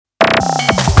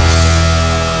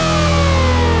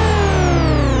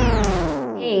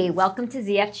welcome to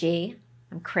ZFG.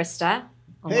 I'm Krista.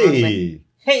 Hey!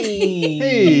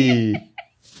 Hey!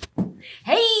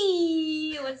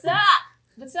 Hey! What's up?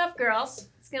 What's up, girls?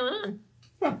 What's going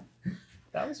on?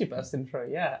 That was your best intro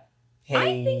yet.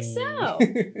 Hey. I think so.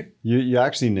 You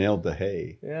actually nailed the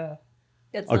hey. Yeah.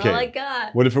 That's Okay. all I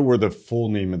got. What if it were the full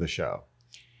name of the show?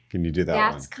 Can you do that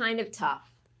That's one? kind of tough.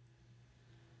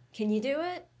 Can you do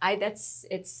it?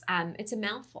 It's a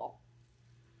mouthful.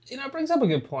 You know, it brings up a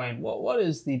good point. What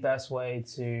is the best way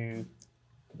to,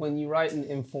 when you write an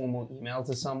informal email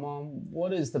to someone,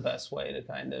 what is the best way to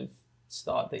kind of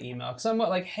start the email? Because I'm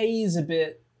like, hey is a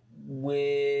bit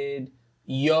weird.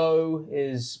 Yo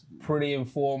is pretty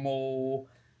informal.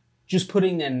 Just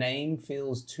putting their name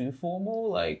feels too formal.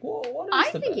 Like, what is I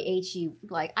the think best? HE,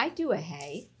 like, I do a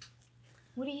hey.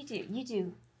 What do you do? You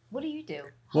do. What do you do?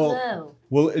 Well, Hello.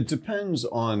 Well, it depends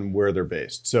on where they're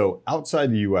based. So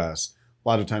outside the U.S., a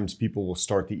lot of times people will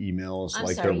start the emails I'm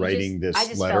like sorry, they're writing I this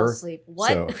just letter. fell asleep. What?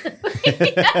 So-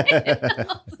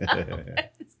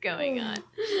 What's going on?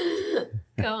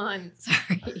 Go on.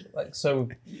 Sorry. Like, so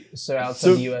outside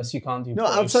So- the US, you can't do No,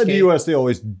 outside the U.S., they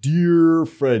always, dear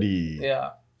Freddy,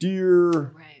 Yeah. dear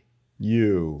Right.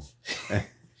 you.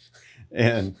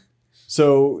 And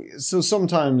so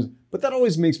sometimes, but that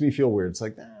always makes me feel weird. It's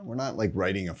like, we're not like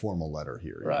writing a formal letter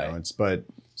here. Right. You know?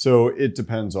 So it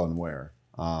depends on where.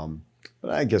 But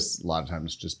I guess a lot of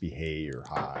times just be hey or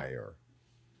hi or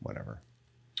whatever.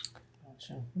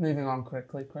 Gotcha. Moving on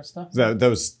quickly, Krista. That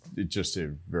was just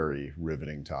a very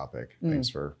riveting topic. Thanks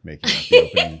for making that the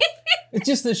opening. It's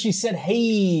just that she said,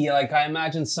 hey, like I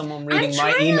imagine someone reading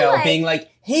my trying to, email like- being like,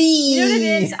 hey. You know what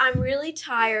it is? I'm really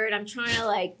tired. I'm trying to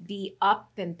like be up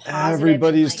and positive.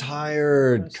 Everybody's and, like,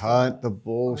 tired. Cut the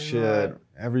bullshit. know.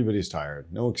 Everybody's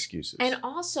tired. No excuses. And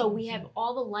also, we have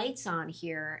all the lights on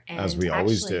here. And As we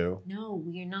always actually, do. No,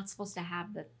 we are not supposed to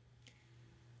have the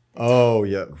Oh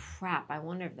yeah. crap. I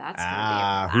wonder if that's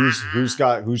gonna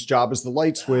be Whose job is the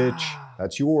light switch?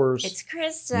 That's yours. It's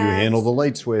Krista. You handle the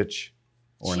light switch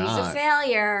or She's not. a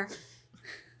failure.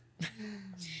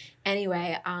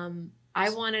 Anyway, I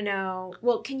want to know.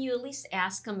 Well, can you at least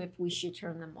ask them if we should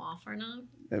turn them off or not?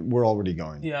 We're already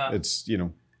going. Yeah. It's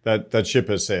that ship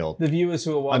has sailed. The viewers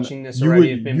who are watching this You already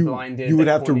would- have been you- blinded. you would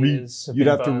their have to corneas have you'd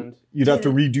been have to burned. you'd have to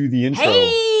redo the intro.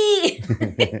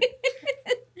 Hey!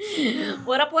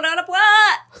 What up? What up?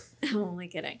 What? I'm only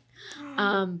kidding.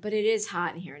 But it is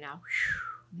hot in here now. Whew,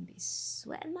 I'm gonna be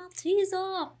sweating my teeth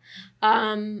off.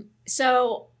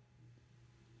 So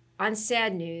on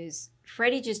sad news,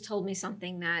 Freddie just told me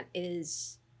something that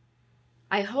is,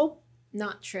 I hope,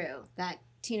 not true. That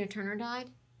Tina Turner died.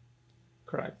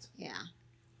 Correct. Yeah.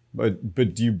 But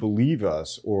do you believe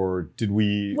us, or did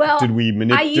we Well, did we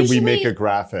make usually- a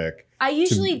graphic I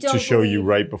usually to don't show you believe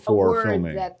right a before word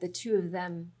filming? that the two of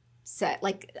them said.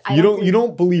 Like I You believe-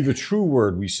 don't believe a true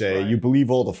word we say. Right. You believe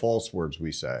all the false words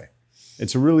we say.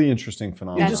 It's a really interesting You're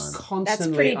phenomenon. just That's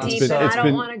constantly pretty deep, uncertain. and I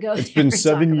don't want to go. It's there been and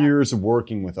 7 talk about years of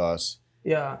working with us,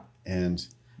 Yeah. and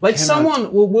Like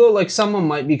cannot- someone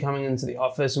might be coming into the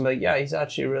office and be like, yeah, he's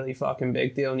actually a really fucking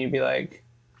big deal. And you'd be like,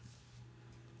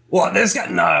 what, this guy?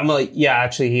 No, I'm like, yeah,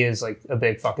 actually he is like a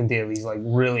big fucking deal. He's like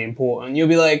really important. And you'll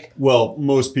be like, well,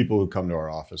 most people who come to our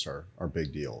office are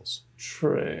big deals.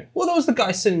 true. Well, there was the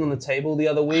guy sitting on the table the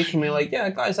other week and we're like, yeah,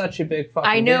 that guy's actually a big fucking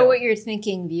I know deal. what you're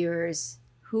thinking, viewers.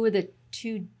 Who are the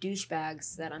two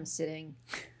douchebags that I'm sitting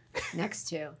next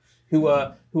to? Who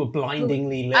are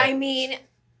blindingly lit. I mean,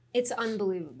 it's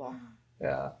unbelievable.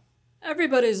 Yeah.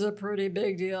 Everybody's a pretty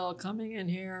big deal coming in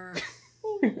here.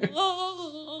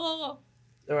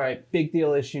 All right, big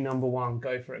deal issue number 1.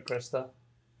 Go for it, Krista.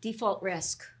 Default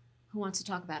risk. Who wants to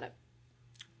talk about it?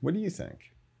 What do you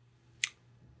think?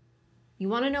 You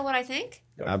want to know what I think?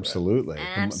 Go for Absolutely.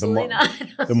 Absolutely not.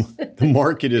 The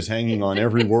market is hanging on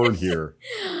every word here.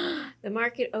 The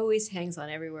market always hangs on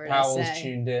every word it. I Powell's say.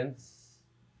 tuned in.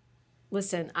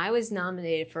 Listen, I was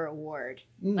nominated for an award.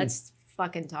 Let's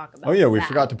fucking talk about Oh yeah, we that.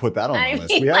 forgot to put that on I the list.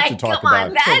 mean, We have like, to talk come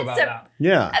on, about. Talk about That's that.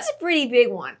 Yeah. That's a pretty big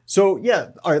one. So yeah,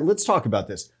 all right. Let's talk about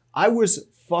this. I was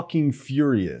fucking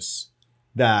furious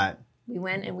that We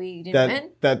went and we didn't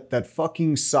win. that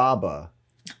fucking Saba,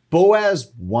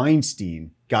 Boaz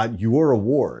Weinstein got your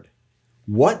award.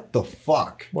 What the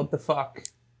fuck? What the fuck?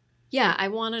 Yeah, I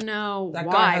want to know That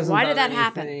guy why. hasn't Why done did that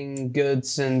happen? anything good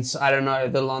since, I don't know,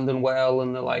 the London Whale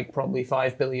and the like probably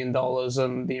 $5 billion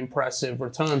and the impressive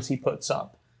returns he puts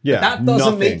up. Yeah, That doesn't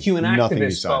nothing- make you an nothing activist,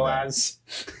 beside that.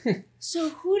 Boaz. So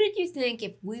who did you think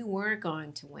if we weren't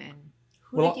going to win?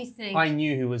 Who Well, did you think? I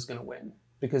knew who was going to win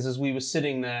because as we were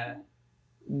sitting there,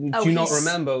 Oh, do you not he's-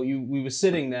 remember? We were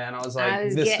sitting there and I was like, I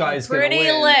was this getting guy's going to pretty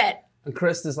win. lit. And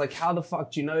Krista's like, how the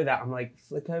fuck do you know that? I'm like,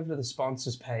 flick over to the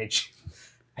sponsors page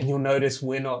and you'll notice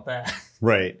we're not there.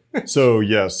 Right. So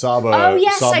yeah, Saba. Oh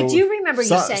yes, Saba, I do remember you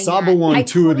saying Saba that. won I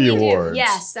two of the totally do. awards.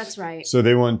 Yes, that's right. So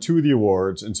they won 2 of the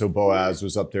awards, and so Boaz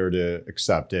was up there to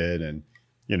accept it. And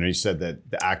he said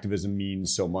that the activism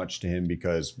means so much to him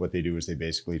because what they do is they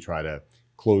basically try to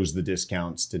close the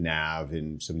discounts to NAV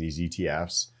in some of these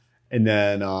ETFs. And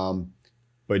then,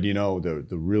 but the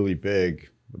really big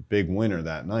winner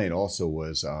that night also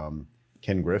was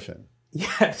Ken Griffin.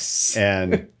 Yes.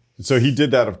 And so he did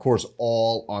that, of course,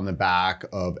 all on the back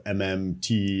of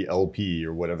MMTLP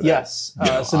or whatever. Yes.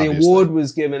 So the award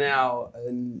was given out,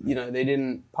 and they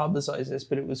didn't publicize this,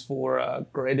 but it was for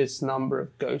greatest number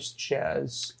of ghost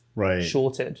shares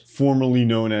shorted, formerly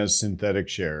known as synthetic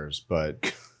shares,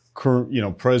 but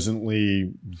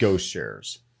presently ghost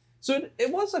shares. So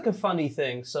it was like a funny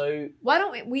thing. So why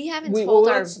don't we haven't told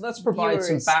our let's provide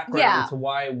viewers. some background to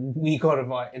why we got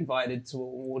invited to an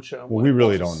award show. Well, we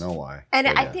really don't know why. And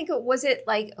I think was it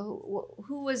like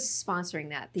who was sponsoring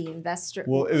that? The investor.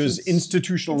 Well, it was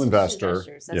institutional investor.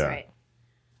 Investors, that's right.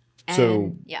 And,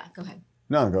 so go ahead.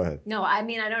 No, go ahead. No, I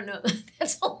mean I don't know.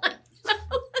 That's all I know.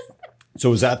 So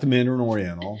it was at the Mandarin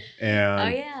Oriental,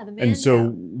 and the Mandarin. And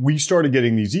so we started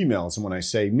getting these emails, and when I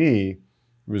say me, it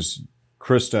was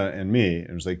Krista and me.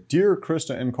 It was like, dear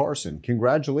Krista and Carson,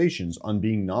 congratulations on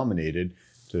being nominated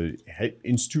to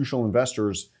Institutional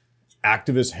Investors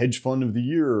Activist Hedge Fund of the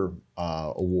Year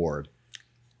award.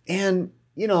 And,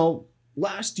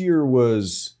 last year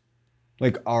was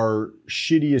like our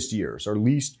shittiest years, our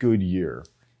least good year.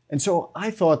 And so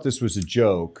I thought this was a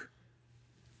joke,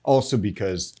 also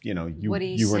because, you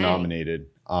were nominated.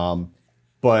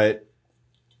 But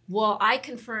well, I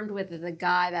confirmed with the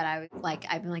guy that I've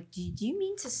been like, do you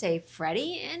mean to say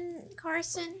Freddy and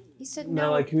Carson? He said no.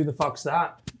 No, like who the fuck's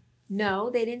that? No,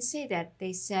 they didn't say that.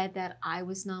 They said that I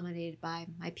was nominated by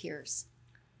my peers.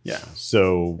 Yeah,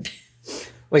 so...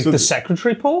 Like the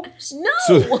secretary poll?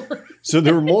 No! So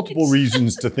there were multiple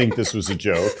reasons to think this was a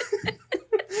joke.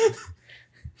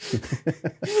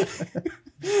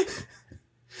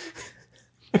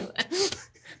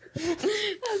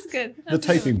 That's good. The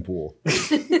typing pool.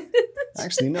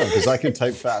 Actually, no, because I can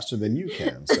type faster than you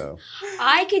can. So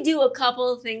I could do a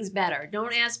couple of things better.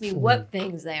 Don't ask me what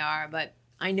things they are, but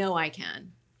I know I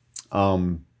can.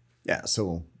 Yeah.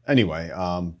 So anyway,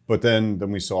 but then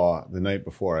we saw the night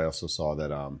before. I also saw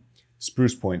that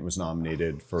Spruce Point was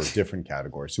nominated for a different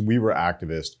category. So we were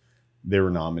activists. They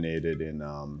were nominated in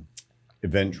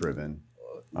event driven.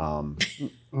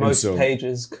 Most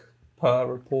pages per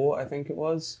report, I think it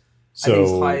was. So, I think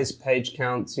it's highest page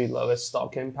count to lowest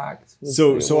stock impact.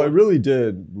 So I really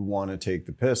did want to take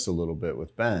the piss a little bit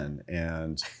with Ben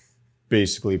and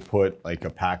basically put like a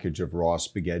package of raw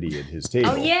spaghetti at his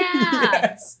table. Oh yeah.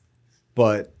 Yes.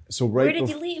 But so where did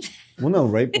you leave? Well, no,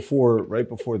 right before the right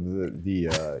before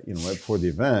the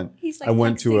event, He's like I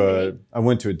went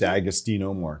to a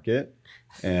D'Agostino market,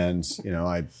 and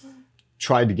I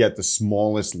tried to get the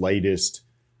smallest, lightest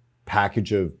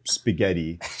package of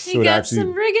spaghetti. You got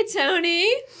some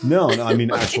rigatoni. No, I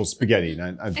mean actual spaghetti.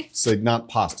 It's like not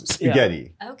pasta,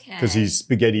 spaghetti. Yeah. Okay. Because he's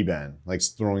Spaghetti Ben, like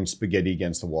throwing spaghetti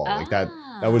against the wall. Like that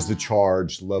was the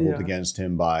charge leveled against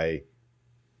him by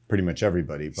pretty much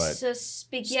everybody, but so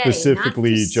spaghetti,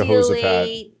 specifically not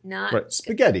Jehoshaphat. Not right,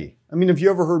 spaghetti. I mean, have you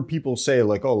ever heard people say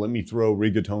like, "Oh, let me throw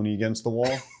rigatoni against the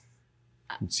wall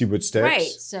and see what sticks"? Right.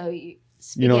 So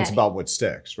spaghetti. It's about what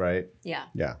sticks, right? Yeah.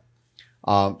 Yeah.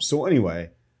 So anyway,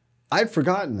 I'd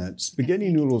forgotten that spaghetti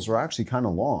noodles are actually kind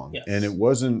of long, and it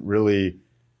wasn't really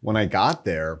when I got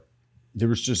there. There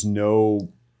was just no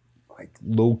like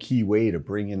low key way to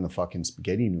bring in the fucking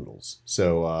spaghetti noodles.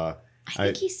 So. I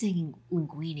think he's saying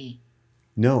linguine.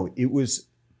 No, it was,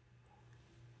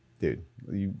 dude,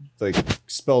 you like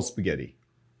spell spaghetti.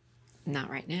 Not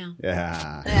right now.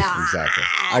 Yeah, exactly.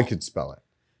 I could spell it.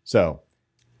 So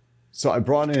I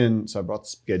brought the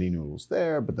spaghetti noodles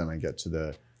there, but then I get to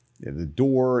the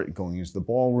door going into the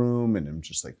ballroom, and I'm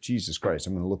just like, Jesus Christ,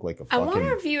 I'm going to look like a fucking I want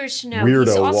our viewers to know weirdo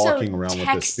he's also walking around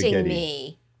with this spaghetti.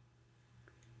 Me.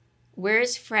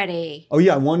 Where's Freddy? Oh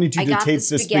yeah, I wanted you to tape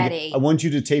the spaghetti. I want you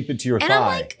to tape it to your thigh. I'm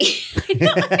like, I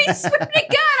swear to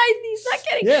God, he's not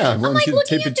kidding. Yeah, I'm like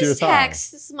looking at this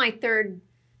text. This is my third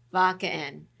vodka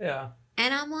in. Yeah.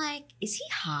 And I'm like, is he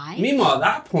high? Meanwhile, at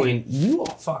that point, you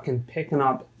are fucking picking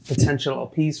up potential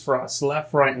LPs for us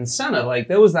left, right, and center. Like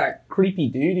there was that creepy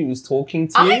dude he was talking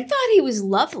to. I thought he was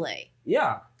lovely.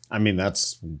 Yeah. I mean,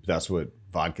 that's what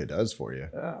vodka does for you.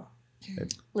 Yeah.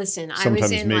 Listen, I sometimes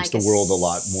was in makes like the world a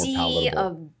lot more sea palatable.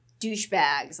 Of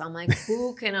douchebags. I'm like,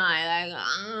 who can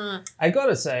I? I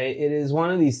gotta say, it is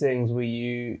one of these things where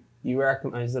you you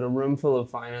recognize that a room full of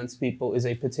finance people is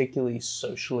a particularly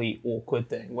socially awkward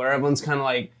thing, where everyone's kind of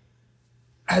like,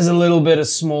 has a little bit of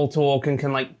small talk and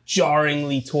can like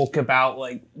jarringly talk about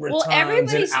like returns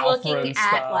everybody's and alpha looking and at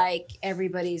stuff. like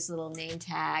everybody's little name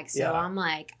tag. So Yeah. I'm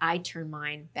like, I turn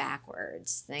mine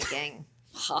backwards thinking,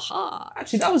 haha.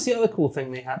 Actually, that was the other cool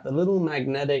thing they had, the little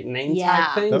magnetic name Yeah.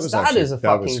 tag things. That was That actually- is a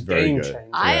that was fucking very game good. changer.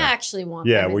 I Yeah. actually want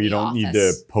Yeah, them in where you the don't need to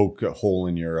office. poke a hole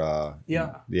in your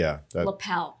Yeah.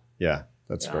 lapel. Yeah,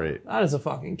 that's Yeah, great. That is a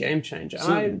fucking game changer.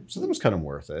 So, And so that was kind of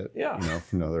worth it. Yeah. You know,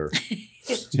 from another,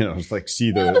 it's like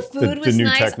see Well, the, the food the was new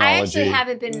nice. technology. I actually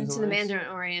haven't been It was to the nice. Mandarin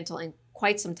Oriental in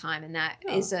quite some time, and that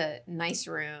Yeah. is a nice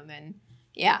room. And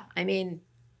yeah, I mean,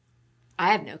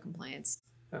 I have no complaints.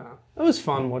 yeah. It was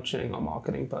fun watching a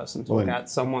marketing person talk Well, at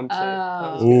someone too.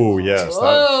 That was Oh good. yes,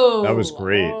 Whoa. that was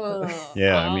great.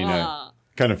 Yeah, I mean,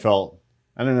 kind of felt.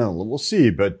 I don't know. We'll see.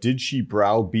 But did she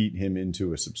browbeat him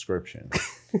into a subscription?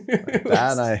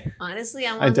 Honestly,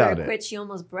 I I wanted her doubt to it. quit. She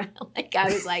almost like I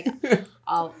was like,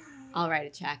 I'll write a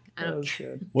check. I That don't was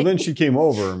care. good. Well, then she came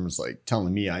over and was like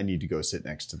telling me I need to go sit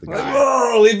next to the Like, guy.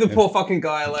 whoa, leave the poor fucking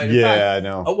guy alone. In fact, Yeah, I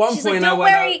know. at one She's point like, I don't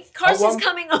went worry, out, Carson's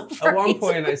coming over. At one He's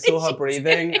point I saw her finishing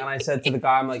breathing dinner. and I said to the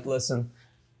guy, I'm like, listen,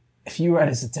 if you write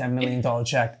us a $10 million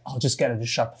check, I'll just get her to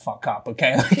shut the fuck up,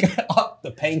 okay? Like, the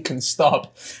pain can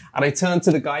stop. And I turned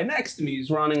to the guy next to me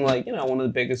who's running like, you know, one of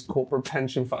the biggest corporate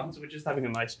pension funds. We're just having a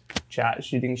nice chat,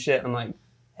 shooting shit. I'm like,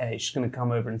 hey, she's gonna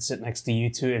come over and sit next to you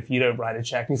too if you don't write a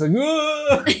check. And he's like,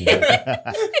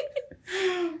 "Ugh."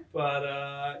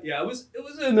 But yeah, it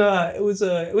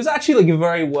was actually like a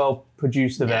very well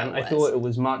produced event. it I was. thought it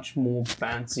was much more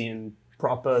fancy and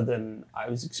proper than I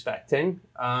was expecting.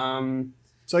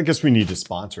 So I guess we need to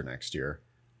sponsor next year.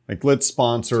 Like, let's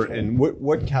sponsor. And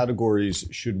what categories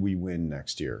should we win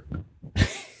next year?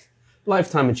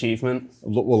 Lifetime achievement.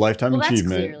 Well, lifetime Well, that's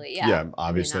achievement. clearly, yeah.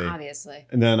 Obviously. I mean, obviously.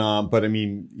 And then, but I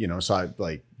mean, you know, so I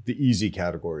like the easy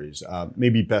categories.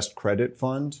 Maybe best credit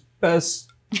fund,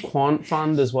 Best quant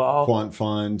fund as well. quant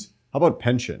fund. How about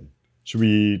pension? Should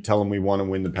we tell them we want to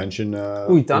win the pension?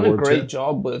 We've done a award great too?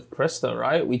 job with Krista,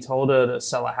 right? We told her to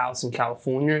sell a house in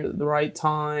California at the right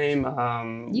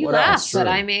time. You what laughed, else? but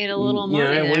True. I made a little money. You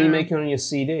know, what are there. you making on your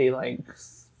CD? Like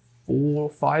 4 or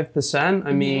 5%?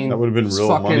 I mean, That would have been it's real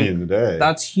money fucking- in the day.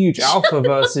 That's huge alpha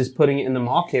versus putting it in the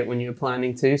market when you're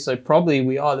planning to. So probably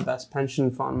we are the best pension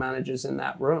fund managers in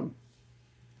that room.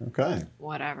 Okay.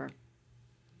 Whatever.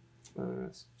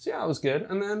 So yeah, it was good.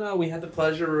 And then we had the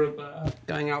pleasure of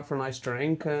going out for a nice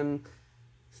drink, and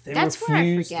they That's where I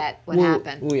refused. forget what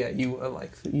happened. Oh yeah, you were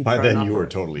like. By then you were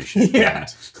totally shit. Yeah.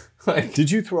 Like, Did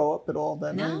you throw up at all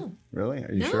that night? No. Really?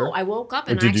 Are you No, sure? I woke up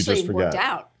Or and did you actually just forget? worked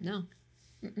out. No.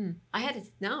 Mm-mm. I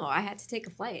had to take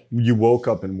a flight. You woke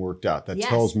up and worked out. That Yes.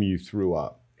 tells me you threw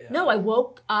up. No, I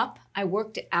woke up. I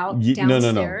worked out No,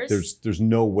 downstairs. no. There's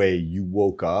no way you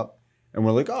woke up and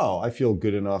were like, oh, I feel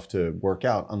good enough to work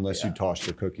out unless you tossed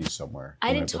your cookies somewhere. I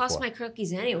the didn't night toss before. my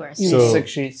cookies anywhere. you So were So- 6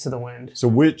 sheets to the wind. So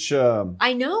which?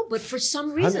 I know, but for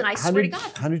some reason, I swear to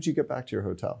God, How did you get back to your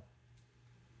hotel?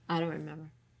 I don't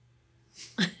remember.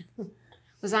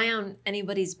 Was I on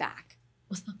anybody's back?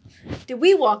 Did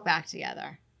we walk back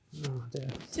together? Oh dear.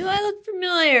 Do I look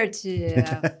familiar to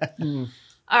you?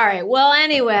 All right. Well,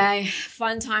 anyway,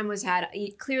 fun time was had.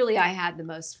 Clearly, I had the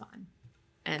most fun,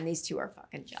 and these two are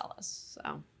fucking jealous.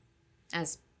 So,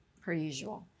 as per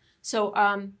usual. So,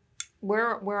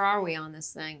 where are we on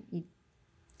this thing?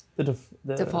 The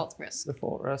Default risk.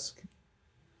 Default risk.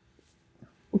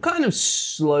 We're kind of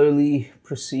slowly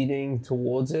proceeding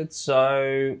towards it.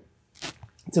 So,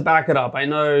 to back it up, I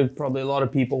know probably a lot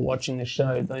of people watching the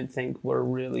show don't think we're a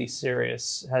really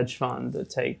serious hedge fund that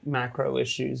take macro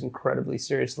issues incredibly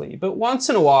seriously. But once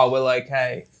in a while, we're like,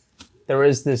 hey, there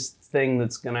is this thing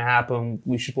that's going to happen.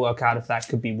 We should work out if that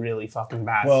could be really fucking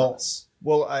bad for us.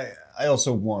 Well, I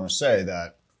also want to say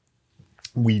that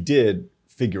we did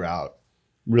figure out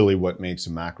really what makes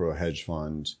a macro hedge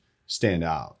fund stand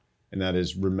out, and that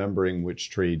is remembering which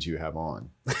trades you have on.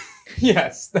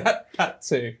 Yes, that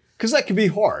too. Because that can be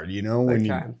hard, you know, when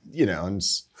can. you know, and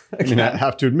I mean, I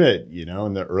have to admit, you know,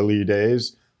 in the early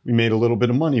days, we made a little bit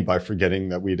of money by forgetting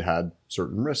that we'd had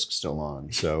certain risks still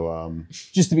on. So,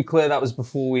 Just to be clear, that was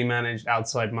before we managed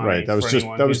outside money. right, that was for just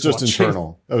anyone that was who's just watching.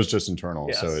 internal. That was just internal.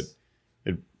 Yes. So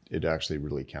it actually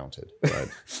really counted. But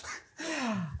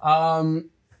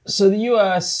So the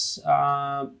US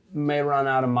may run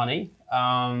out of money.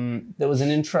 There was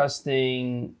an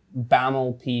interesting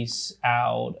BAML piece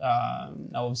out.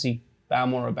 Now obviously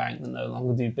BAML are a bank that no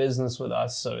longer do business with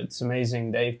us, so it's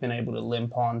amazing they've been able to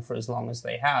limp on for as long as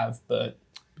they have. But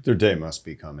their day must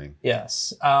be coming.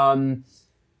 yes,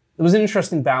 there was an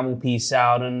interesting Babel piece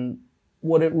out, and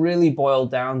what it really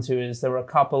boiled down to is there were a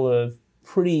couple of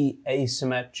pretty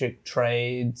asymmetric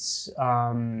trades.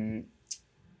 One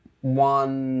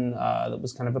that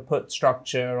was kind of a put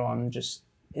structure on just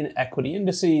in equity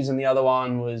indices, and the other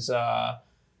one was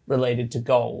related to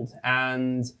gold.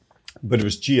 But it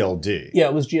was GLD. Yeah,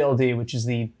 it was GLD, which is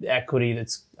the equity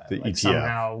that's the like ETF.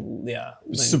 somehow,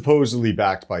 Supposedly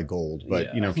backed by gold, but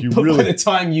yeah. you know, if you but really, by the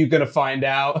time you're gonna find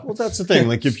out, well, that's the thing.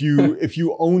 Like if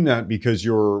you own that because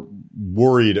you're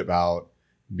worried about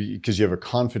because you have a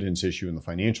confidence issue in the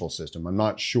financial system, I'm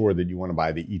not sure that you want to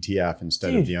buy the ETF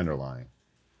instead of the underlying.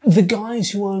 The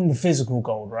guys who own the physical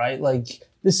gold, right? Like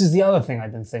this is the other thing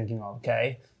I've been thinking of.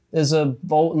 Okay. There's a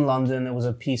vault in London. There was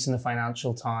a piece in the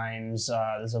Financial Times.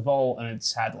 There's a vault and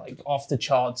it's had like off the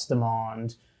charts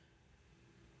demand.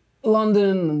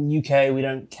 London and UK, we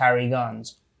don't carry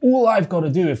guns. All I've got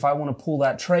to do if I want to pull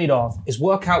that trade off is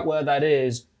work out where that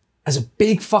is as a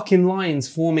big fucking lines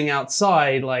forming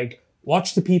outside. Like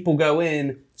watch the people go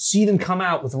in, see them come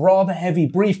out with rather heavy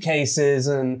briefcases,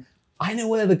 and I know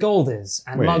where the gold is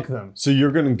and mug them. So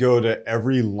you're going to go to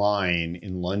every line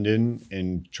in London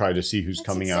and try to see who's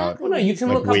coming out? Well, no, you can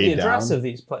like look up the address down? of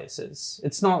these places.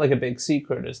 It's not like a big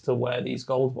secret as to where these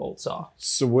gold vaults are.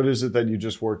 So what is it that you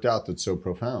just worked out that's so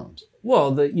profound? Well,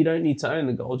 that you don't need to own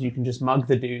the gold. You can just mug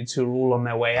the dudes who are all on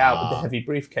their way out with the heavy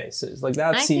briefcases. Like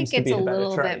that seems to be the better trade. I think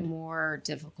it's a little bit more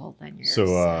difficult than you're So,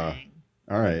 saying.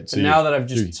 All right. So but now that I've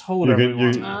just told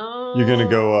everyone you're going to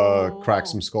go crack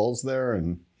some skulls there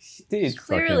and... Dude,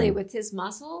 clearly with his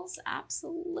muscles,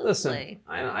 absolutely. Listen,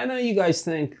 I know you guys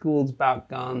think gold's about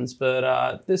guns,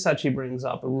 but this actually brings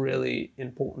up a really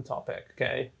important topic,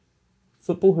 okay?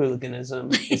 Football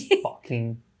hooliganism is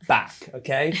fucking back,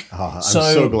 okay? I'm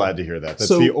so glad to hear that. That's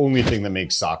the only thing that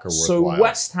makes soccer worthwhile. So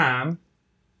West Ham,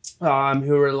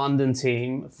 who are a London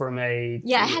team from a...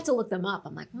 Yeah, I had to look them up.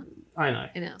 I'm like, what? I know.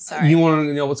 I know, sorry. You want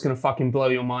to know what's going to fucking blow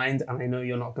your mind, and I know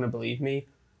you're not going to believe me.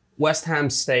 West Ham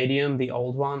Stadium, the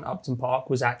old one, Upton Park,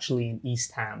 was actually in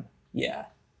East Ham. Yeah.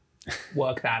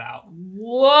 Work that out.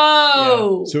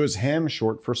 Whoa! Yeah. So is ham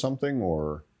short for something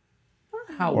or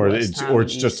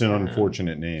It's just an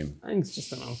unfortunate name? I think it's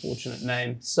just an unfortunate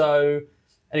name. So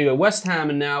anyway, West Ham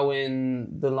are now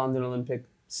in the London Olympic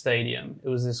Stadium. It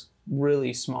was this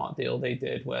really smart deal they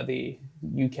did where the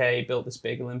UK built this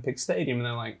big Olympic stadium and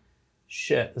they're like,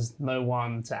 shit, there's no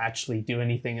one to actually do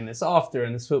anything in this after.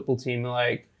 And this football team are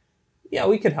like, yeah,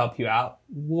 we could help you out.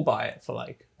 We'll buy it for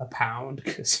like £1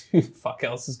 because who the fuck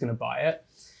else is going to buy it?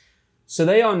 So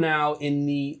they are now in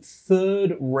the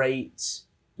third-rate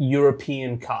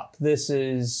European Cup. This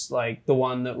is like the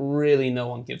one that really no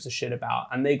one gives a shit about.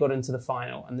 And they got into the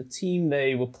final. And the team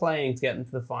they were playing to get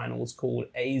into the final was called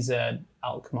AZ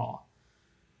Alkmaar.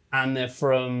 And they're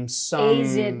from some...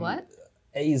 AZ what?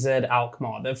 AZ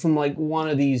Alkmaar. They're from like one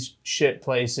of these shit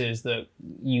places that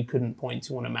you couldn't point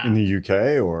to on a map. In the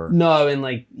UK or? No, in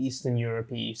like Eastern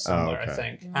Europe somewhere, I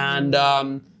think. And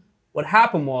what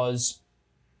happened was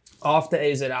after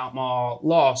AZ Alkmaar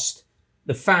lost,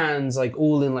 the fans, like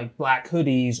all in like black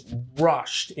hoodies,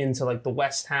 rushed into like the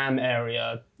West Ham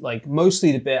area, like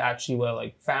mostly the bit actually where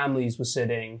like families were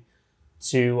sitting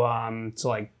to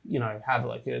like, you know, have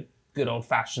like a good old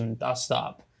fashioned dust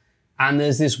up. And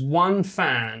there's this one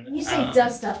fan. When you say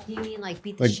dust up, do you mean like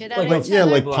beat the shit out of each yeah,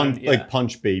 other? like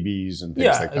punch babies and things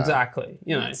like that. Yeah, exactly.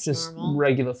 You know, it's just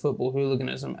regular football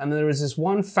hooliganism. And there is this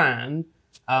one fan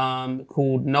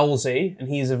called Knowlesy, and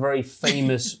he's a very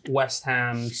famous West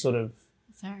Ham sort of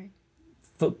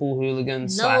football hooligan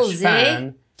 /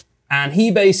 fan. And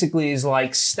he basically is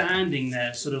like standing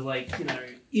there, sort of like, you know,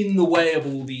 in the way of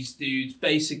all these dudes,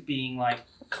 being like,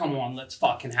 come on, let's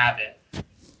fucking have it.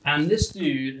 And this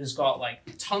dude has got like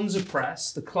tons of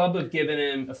press. The club have given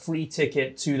him a free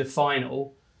ticket to the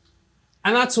final.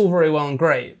 And that's all very well and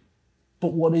great.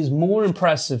 But what is more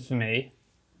impressive for me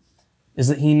is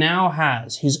that he now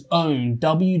has his own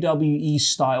WWE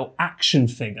style action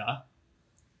figure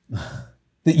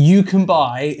that you can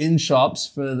buy in shops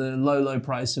for the low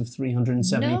price of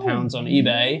 £370 on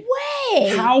eBay. Way!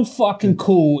 How fucking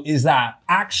cool is that?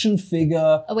 Action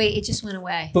figure. Oh wait, it just went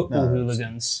away. Football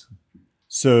hooligans.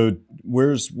 So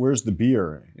where's the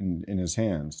beer in his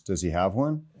hands? Does he have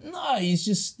one? No,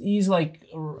 he's like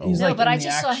but I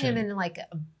just saw him in like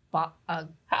a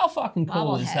how fucking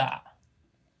cool is that?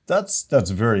 That's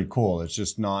very cool. It's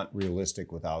just not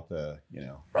realistic without the, you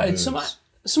know. Right. Booze.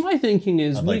 So my thinking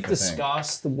is Like we've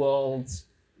discussed the World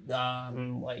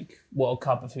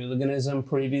Cup of hooliganism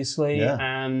previously,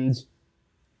 and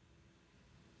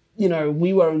you know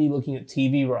we were only looking at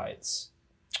TV rights,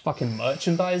 fucking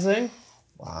merchandising.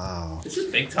 Wow. This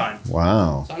is big time.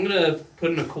 Wow. So I'm going to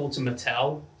put in a call to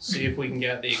Mattel, see if we can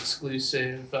get the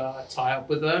exclusive tie-up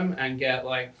with them and get,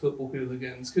 like, football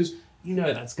hooligans. Because you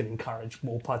know that's going to encourage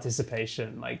more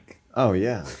participation. Like, Oh,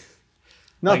 yeah.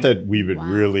 Not Like- that we would Wow.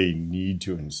 really need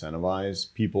to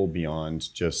incentivize people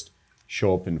beyond just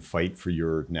show up and fight for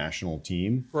your national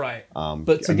team. right. But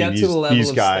But to get to the level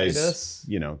of guys, status-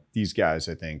 these guys,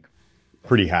 I think,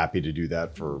 pretty happy to do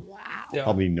that for Wow. Yeah.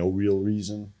 probably no real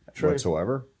reason True.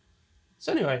 whatsoever.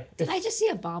 So anyway, Did I just see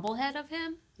a bobblehead of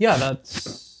him?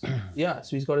 so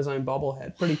he's got his own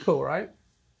bobblehead. Pretty cool, right?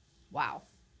 Wow.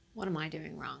 What am I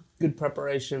doing wrong? Good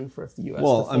preparation for if the US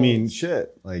Well, I mean, defaults.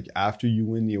 shit. Like after you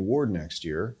win the award next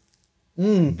year,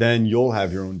 then you'll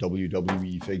have your own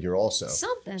WWE figure also.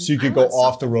 Something. So you I could go want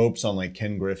off the ropes on like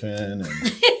Ken Griffin and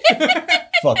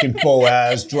fucking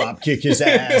Boaz, drop kick his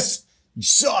ass. You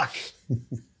suck.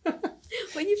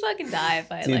 When you fucking die,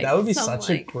 if I Dude, like that would be some, such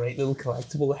like, a great little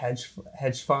collectible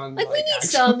hedge fund. like we need action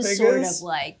some sort figures. of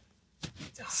like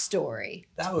story.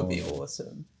 That would be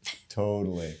awesome.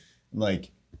 Totally.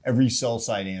 Like every sell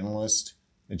side analyst,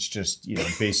 it's just,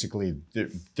 basically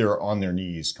they're on their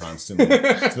knees constantly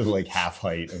to like half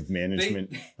height of management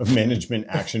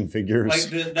action figures.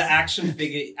 Like the action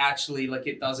figure actually, like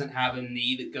it doesn't have a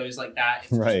knee that goes like that.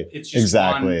 It's Right. Just, it's just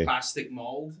Exactly. one plastic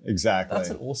mold. Exactly. That's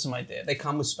an awesome idea. They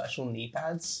come with special knee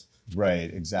pads.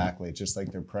 Right, exactly. Just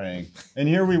like they're praying. And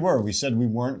here we were. We said we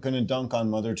weren't going to dunk on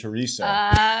Mother Teresa.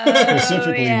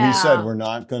 Specifically, we said we're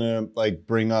not going to like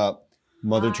bring up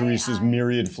Mother Teresa's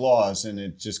myriad flaws, and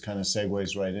it just kind of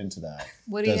segues right into that.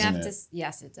 What do you doesn't have it? to?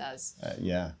 Yes, it does.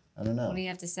 Yeah, I don't know. What do you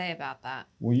have to say about that?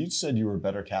 Well, you said you were a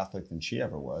better Catholic than she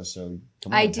ever was, so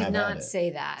come on, I did have at not it. say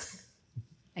that.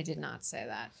 I did not say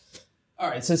that. All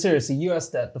right, so seriously, U.S.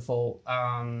 debt default.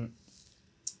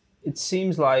 It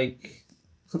seems like,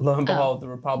 lo and behold, the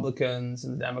Republicans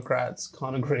and the Democrats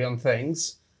can't agree on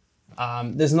things.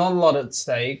 There's not a lot at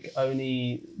stake,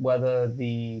 only whether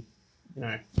the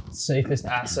safest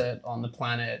asset on the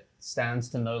planet stands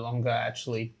to no longer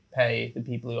actually pay the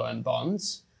people who own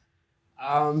bonds.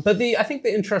 But I think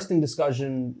the interesting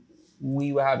discussion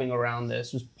we were having around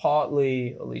this was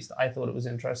partly, at least I thought it was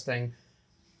interesting,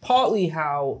 partly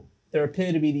how there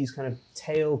appear to be these kind of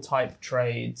tail type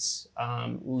trades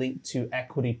linked to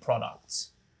equity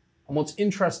products. And what's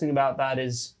interesting about that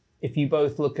is if you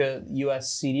both look at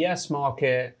US CDS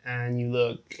market and you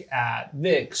look at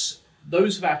VIX,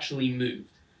 those have actually moved.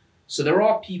 So there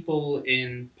are people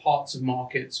in parts of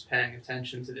markets paying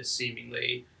attention to this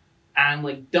seemingly, and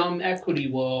like dumb equity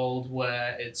world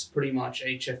where it's pretty much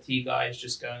HFT guys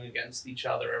just going against each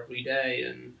other every day,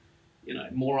 and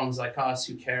morons like us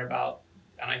who care about,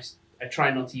 and I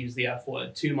try not to use the F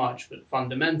word too much, but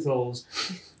fundamentals,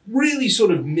 really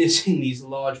sort of missing these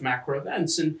large macro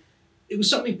events. And it was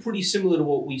something pretty similar to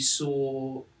what we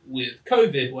saw with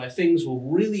COVID, where things were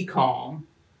really calm.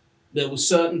 There were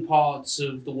certain parts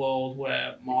of the world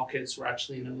where markets were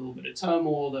actually in a little bit of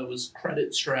turmoil. There was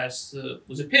credit stress that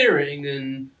was appearing,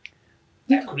 and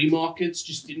equity markets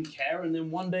just didn't care. And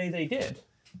then one day they did.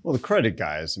 Well, the credit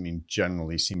guys,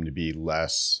 generally seem to be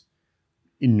less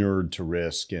inured to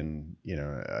risk and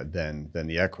than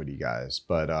the equity guys.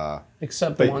 But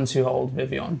except the ones who hold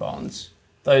Vivian bonds.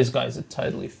 Those guys are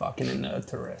totally fucking inured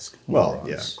to risk. Well, Morons.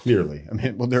 yeah, clearly.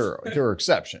 there are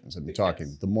exceptions. I'm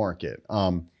talking the market.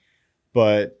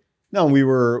 But no,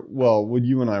 what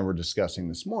you and I were discussing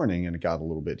this morning, and it got a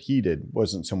little bit heated,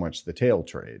 wasn't so much the tail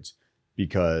trades,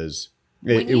 because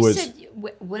it was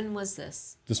When was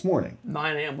this? this morning.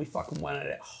 9 a.m. we fucking went at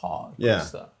it hard. Yeah.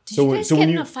 Krista. Did So you when- guys so get when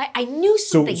in you- a fight? I knew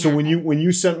something So when happened.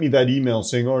 you sent me that email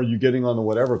saying, "Oh, are you getting on the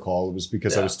whatever call?" It was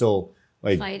because I was still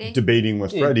like Fighting? debating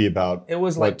with Freddie about It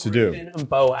was what like to do. Griffin and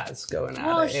Boaz going at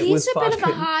Well, it. It he's was a bit of a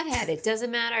fucking- hothead. It doesn't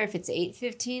matter if it's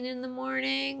 8:15 in the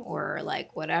morning or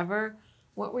like whatever.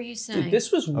 What were you saying? Dude,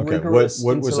 this was Okay, rigorous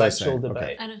what was I intellectual saying?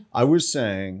 debate. I know. I was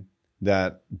saying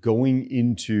that going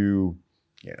into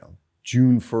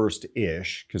June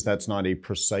 1st-ish, because that's not a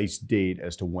precise date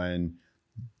as to when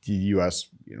the U.S.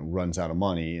 runs out of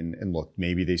money. And look,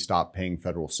 maybe they stop paying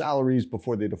federal salaries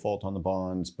before they default on the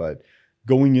bonds. But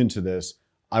going into this,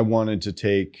 I wanted to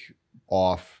take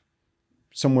off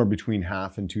somewhere between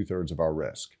half and 2/3 of our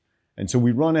risk. And so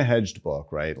we run a hedged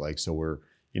book, right? Like, so we're,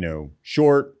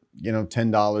 short,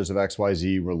 $10 of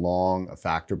XYZ, we're long a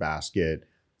factor basket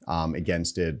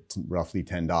against it, roughly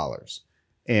 $10.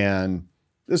 And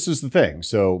this is the thing.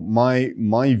 So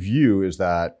my view is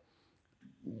that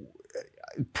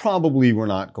probably we're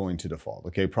not going to default.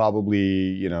 Okay,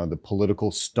 probably, the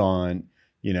political stunt,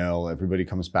 everybody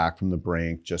comes back from the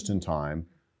brink just in time.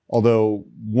 Although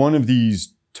one of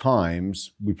these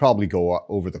times we probably go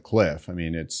over the cliff. I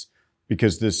mean, it's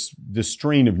because this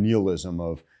strain of nihilism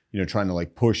of, trying to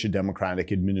like push a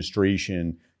Democratic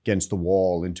administration against the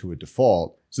wall into a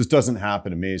default. So this doesn't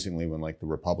happen amazingly when like the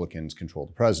Republicans control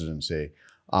the presidency.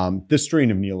 This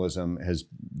strain of nihilism has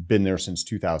been there since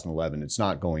 2011. It's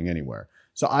not going anywhere.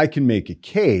 So I can make a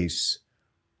case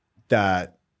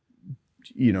that,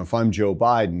 if I'm Joe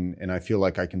Biden and I feel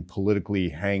like I can politically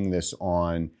hang this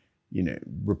on,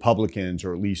 Republicans,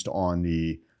 or at least on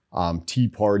the Tea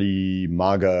Party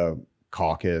MAGA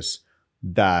caucus,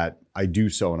 that I do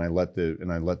so and I let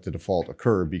the default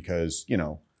occur because,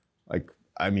 it's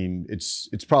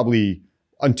probably,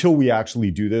 until we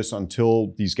actually do this,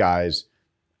 until these guys,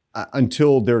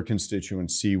 until their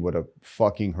constituents see what a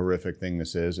fucking horrific thing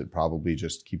this is, it probably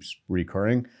just keeps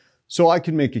recurring. So I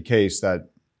can make a case that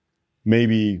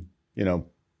maybe,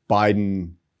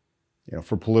 Biden,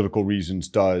 for political reasons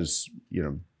does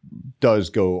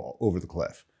go over the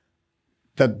cliff.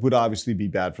 That would obviously be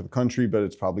bad for the country, but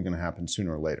it's probably going to happen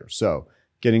sooner or later. So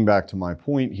getting back to my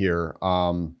point here,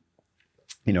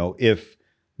 if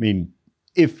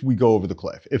we go over the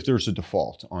cliff, if there's a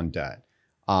default on debt,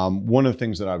 one of the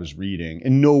things that I was reading,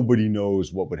 and nobody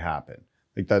knows what would happen.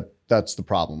 Like that's the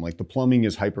problem. Like the plumbing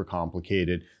is hyper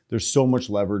complicated. There's so much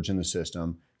leverage in the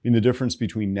system. The difference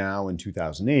between now and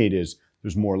 2008 is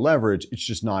there's more leverage. It's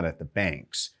just not at the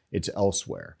banks. It's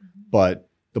elsewhere. But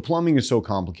the plumbing is so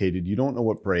complicated. You don't know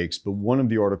what breaks. But one of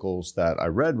the articles that I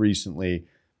read recently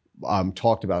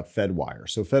talked about Fedwire.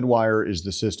 So Fedwire is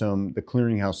the system, the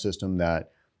clearinghouse system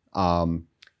that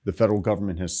the federal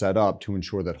government has set up to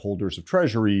ensure that holders of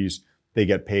treasuries, they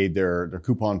get paid their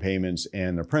coupon payments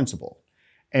and their principal.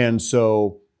 And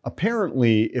so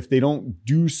apparently, if they don't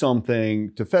do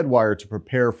something to Fedwire to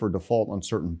prepare for default on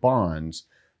certain bonds,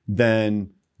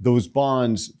 then those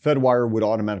bonds, Fedwire would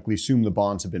automatically assume the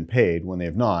bonds have been paid when they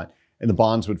have not, and the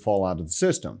bonds would fall out of the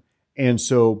system. And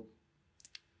so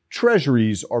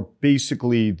treasuries are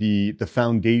basically the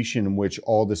foundation in which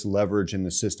all this leverage in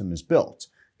the system is built,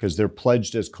 because they're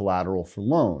pledged as collateral for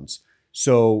loans.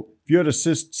 So if you had a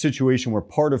situation where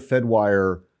part of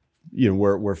Fedwire,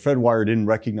 where Fedwire didn't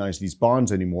recognize these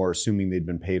bonds anymore, assuming they'd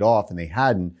been paid off and they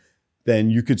hadn't, then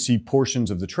you could see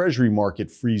portions of the treasury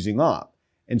market freezing up.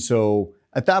 And so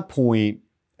at that point,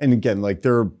 and again, like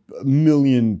there are a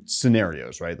million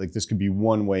scenarios, right? Like this could be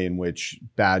one way in which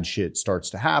bad shit starts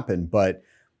to happen, but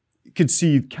you could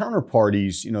see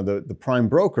counterparties, the prime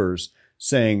brokers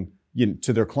saying,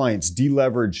 to their clients,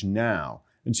 deleverage now.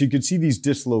 And so you could see these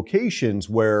dislocations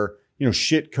where,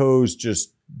 shitcos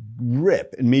just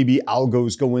rip and maybe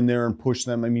algos go in there and push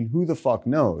them. I mean, who the fuck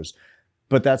knows?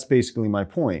 But that's basically my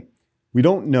point. We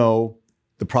don't know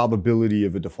the probability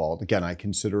of a default. Again, I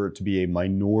consider it to be a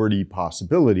minority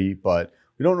possibility, but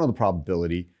we don't know the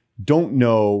probability. Don't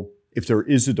know if there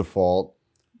is a default,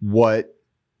 what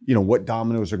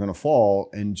dominoes are going to fall,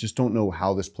 and just don't know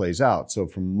how this plays out. So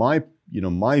from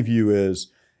my view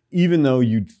is, even though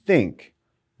you'd think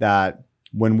that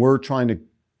when we're trying to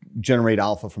generate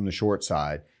alpha from the short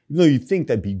side, even though you think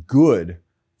that'd be good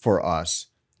for us,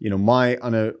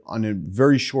 on a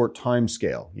very short time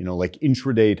scale, like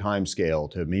intraday time scale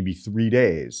to maybe 3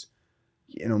 days,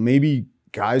 maybe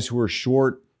guys who are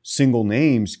short single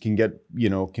names can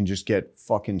just get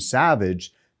fucking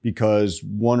savage because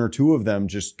one or two of them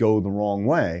just go the wrong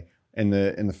way and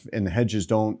the hedges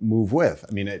don't move with.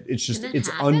 I mean, it's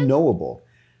unknowable.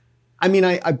 I mean,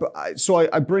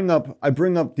 I bring up I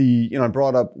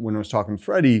brought up when I was talking to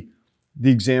Freddy, the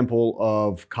example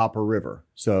of Copper River.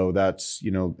 So that's,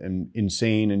 an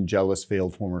insane and jealous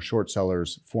failed former short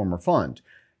seller's former fund.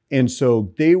 And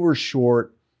so they were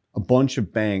short a bunch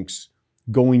of banks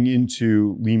going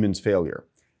into Lehman's failure.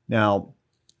 Now,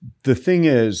 the thing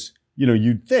is,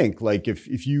 you'd think like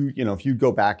if you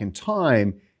go back in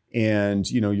time and,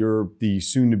 you're the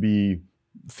soon to be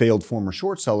failed former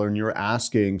short seller and you're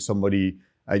asking somebody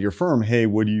at your firm, hey,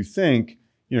 what do you think?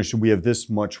 Should we have this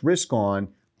much risk on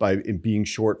by being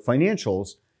short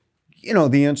financials?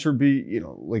 The answer would be,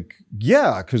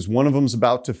 yeah, because one of them's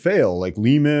about to fail, like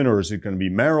Lehman, or is it going to be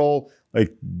Merrill?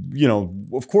 Like,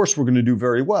 of course we're going to do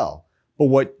very well. But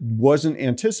what wasn't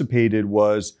anticipated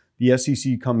was the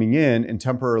SEC coming in and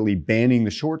temporarily banning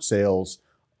the short sales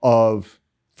of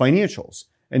financials.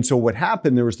 And so what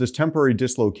happened, there was this temporary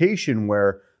dislocation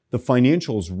where the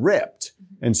financials ripped.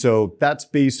 And so that's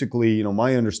basically,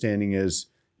 my understanding is,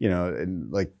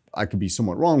 and like I could be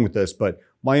somewhat wrong with this, but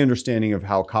my understanding of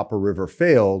how Copper River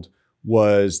failed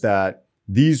was that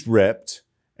these ripped.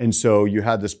 And so you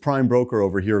had this prime broker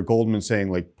over here, Goldman,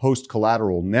 saying like post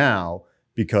collateral now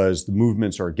because the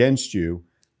movements are against you.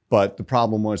 But the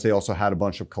problem was they also had a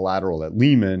bunch of collateral at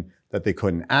Lehman that they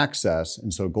couldn't access,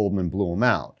 and so Goldman blew them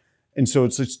out. And so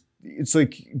it's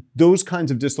like those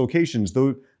kinds of dislocations,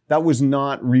 though, that was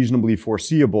not reasonably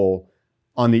foreseeable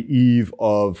on the eve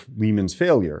of Lehman's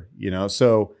failure,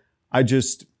 So I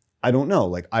don't know.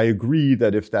 Like, I agree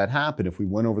that if that happened, if we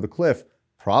went over the cliff,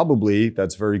 probably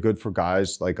that's very good for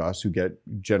guys like us who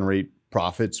generate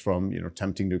profits from,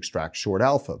 attempting to extract short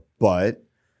alpha. But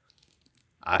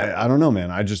I don't know, man.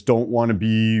 I just don't want to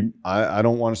be, I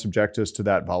don't want to subject us to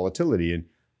that volatility. And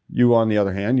you, on the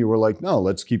other hand, you were like, no,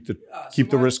 let's keep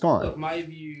the risk on. Look, my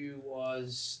view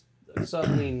was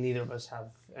certainly neither of us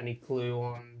have any clue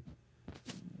on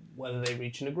whether they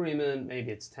reach an agreement.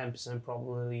 Maybe it's 10%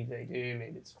 probability they do.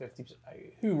 Maybe it's 50%.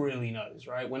 Who really knows,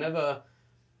 right? Whenever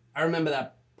I remember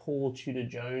that Paul Tudor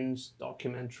Jones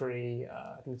documentary,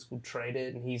 I think it's called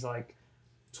Traded, and he's like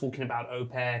talking about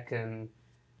OPEC and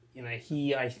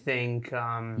I think...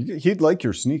 He'd like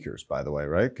your sneakers, by the way,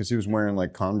 right? Because he was wearing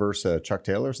like Converse Chuck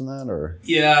Taylors and that, or...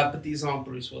 Yeah, but these aren't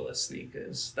Bruce Willis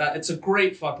sneakers. It's a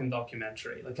great fucking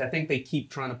documentary. Like, I think they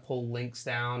keep trying to pull links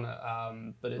down,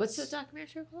 but What's the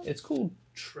documentary called? It's called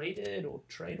Traded or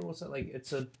Trader or something. Like,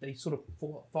 they sort of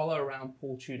follow around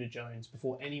Paul Tudor Jones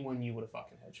before anyone knew what a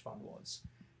fucking hedge fund was.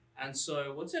 And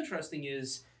so what's interesting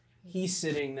is he's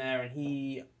sitting there and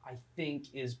he, I think,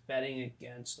 is betting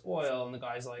against oil. And the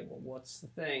guy's like, well, what's the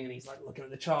thing? And he's like looking at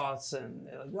the charts and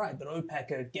they're like, right, but OPEC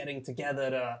are getting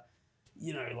together to,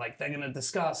 like they're going to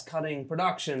discuss cutting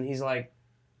production. He's like,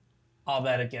 I'll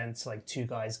bet against like two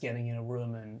guys getting in a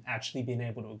room and actually being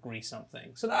able to agree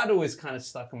something. So that always kind of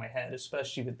stuck in my head,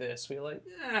 especially with this. We're like,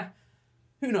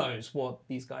 who knows what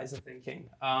these guys are thinking.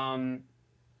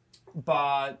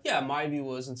 But yeah, my view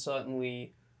was, and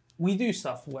certainly we do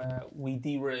stuff where we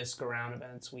de-risk around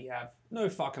events. We have no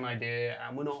fucking idea,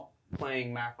 and we're not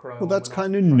playing macro. Well, that's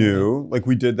kind of new. Like,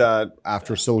 we did that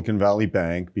after Silicon Valley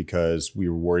Bank because we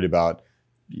were worried about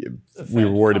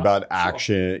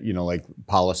action, like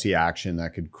policy action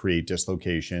that could create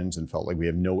dislocations, and felt like we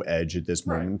have no edge at this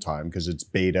moment in time because it's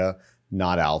beta,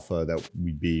 not alpha, that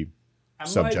we'd be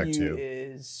subject to. My view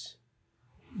is,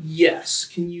 yes.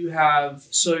 Can you have?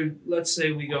 So let's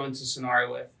say we go into a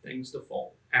scenario where things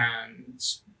default. And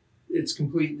it's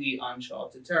completely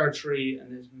uncharted territory and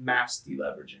there's mass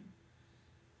deleveraging.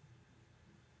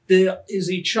 There is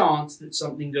a chance that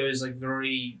something goes like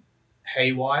very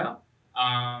haywire.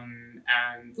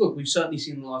 And look, we've certainly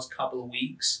seen in the last couple of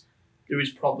weeks, there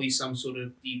is probably some sort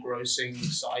of degrossing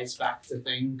size factor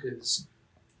thing because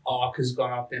ARK has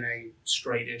gone up in a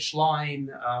straightish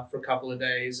line for a couple of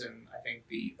days. And I think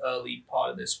the early part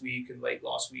of this week and late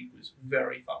last week was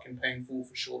very fucking painful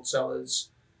for short sellers.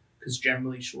 Because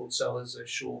generally short sellers are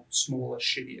short, smaller,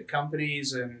 shittier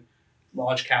companies, and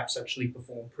large caps actually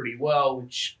perform pretty well,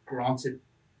 which granted,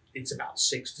 it's about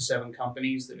 6 to 7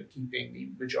 companies that are keeping the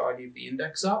majority of the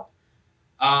index up.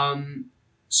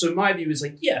 So my view is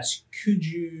like, yes, could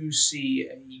you see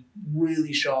a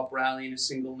really sharp rally in a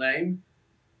single name?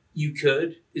 You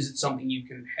could. Is it something you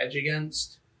can hedge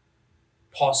against?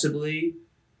 Possibly.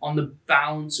 On the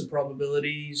balance of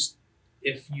probabilities,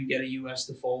 if you get a US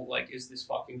default, like, is this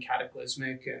fucking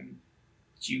cataclysmic? And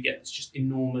do you get this just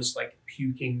enormous, like,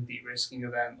 puking de-risking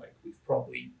event like we've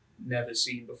probably never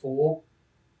seen before?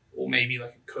 Or maybe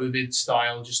like a COVID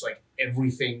style, just like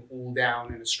everything all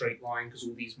down in a straight line because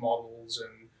all these models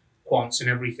and quants and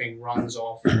everything runs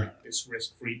off like this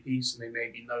risk-free piece and they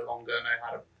maybe no longer know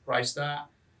how to price that.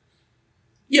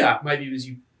 Yeah, my view is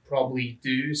you probably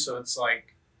do. So it's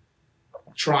like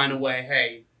trying to weigh,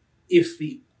 hey, if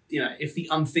the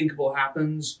unthinkable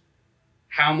happens,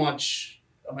 how much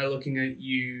am I looking at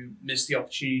you miss the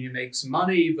opportunity to make some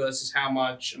money versus how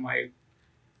much am I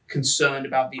concerned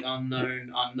about the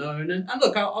unknown? And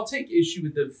look, I'll take issue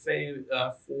with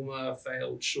the former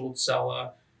failed short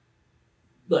seller,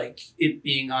 like it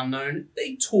being unknown.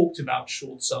 They talked about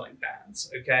short selling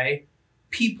bans, okay?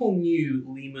 People knew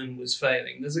Lehman was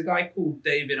failing. There's a guy called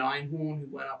David Einhorn who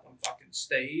went up on fucking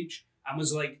stage and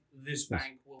was like, this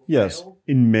bank will fail. Yes,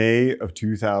 in May of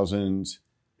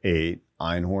 2008,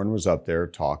 Einhorn was up there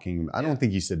talking. I don't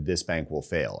think he said this bank will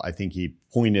fail. I think he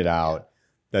pointed out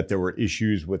that there were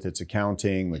issues with its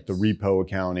accounting, like the repo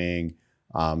accounting.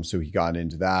 So he got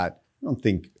into that. I don't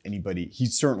think he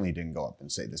certainly didn't go up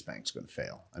and say this bank's going to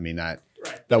fail. I mean, that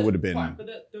would have been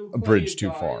a bridge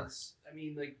too far. I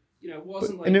mean, like, it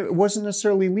wasn't and it wasn't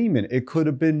necessarily Lehman. It could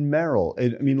have been Merrill.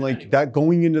 That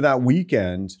going into that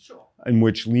weekend in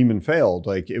which Lehman failed,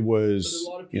 like it was,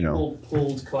 but a lot of people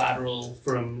pulled collateral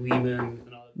from Lehman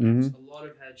and other banks. Mm-hmm. A lot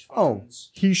of hedge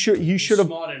funds. He should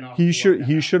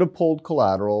have pulled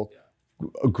collateral.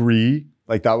 Agree.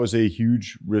 like that was a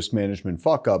huge risk management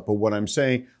fuck up. But what I'm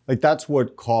saying, like that's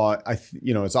what caused,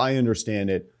 as I understand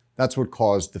it, that's what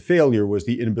caused the failure was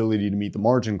the inability to meet the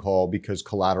margin call because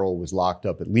collateral was locked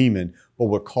up at Lehman. But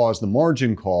what caused the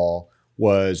margin call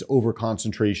was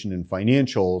overconcentration in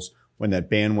financials when that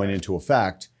ban went into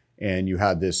effect and you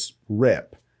had this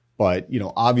rip. But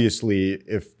obviously,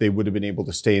 if they would have been able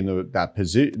to stay in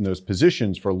those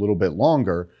positions for a little bit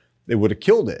longer, they would have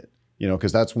killed it.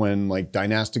 Because that's when like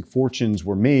dynastic fortunes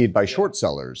were made by short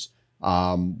sellers.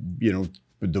 The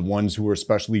ones who were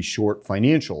especially short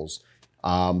financials.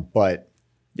 But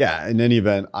yeah, in any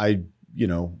event,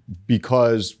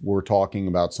 because we're talking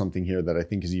about something here that I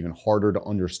think is even harder to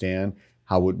understand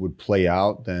how it would play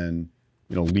out than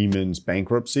Lehman's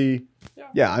bankruptcy.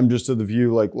 Yeah, I'm just of the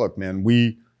view like, look, man,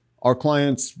 our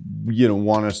clients,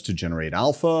 want us to generate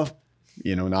alpha,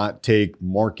 not take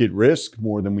market risk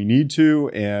more than we need to.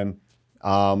 And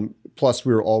plus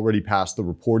we're already past the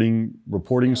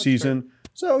reporting season. True.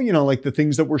 So, like the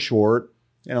things that were short,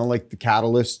 like the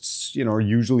catalysts, are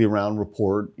usually around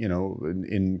report,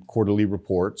 in quarterly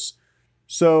reports.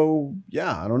 So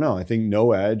yeah, I don't know. I think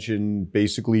no edge and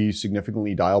basically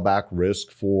significantly dial back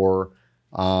risk for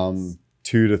 2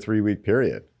 to 3 week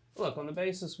period. Look, on the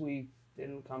basis we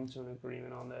didn't come to an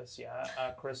agreement on this,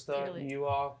 Krista, Really? you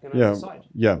are gonna decide.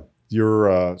 Yeah,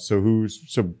 you're. So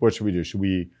what should we do?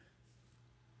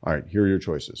 All right, here are your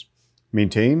choices: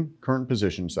 maintain current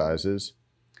position sizes,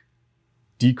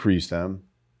 decrease them,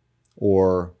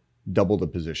 or double the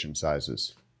position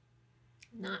sizes.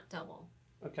 Not double.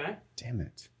 Okay. Damn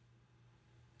it.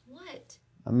 What?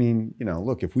 I mean,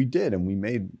 look, if we did and we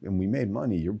made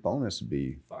money, your bonus would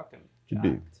be fucking. You'd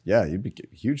be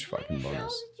a huge fucking bonus. Why the hell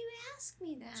did you ask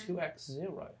me that?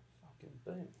 2x0. Fucking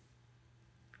boom.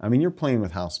 I mean, you're playing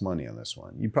with house money on this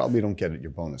one. You probably don't get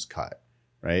your bonus cut,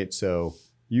 right? So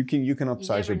you can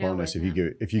upsize your bonus if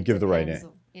you give the right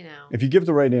answer. If you give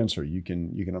the right answer, you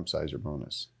can upsize your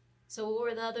bonus. So what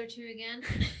were the other two again?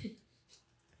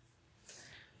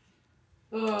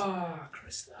 Oh,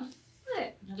 Krista.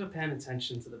 What? Never paying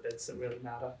attention to the bits that really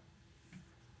matter.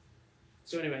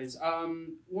 So anyways,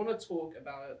 want to talk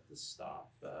about the stuff,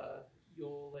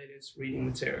 your latest reading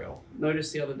material.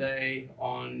 Noticed the other day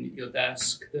on your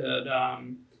desk that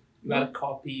you had a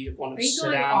copy of one of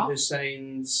Saddam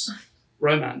Hussein's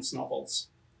romance novels.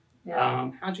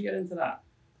 Yeah. How'd you get into that?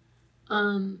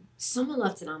 Someone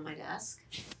left it on my desk.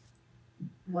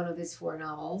 One of his 4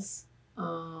 novels.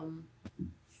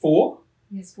 4?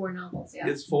 He has 4 novels, yeah.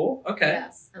 It's 4? Okay.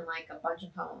 Yes, and like a bunch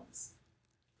of poems.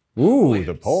 Ooh,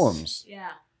 the poems.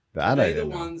 Yeah. Are they the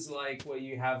ones like where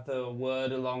you have the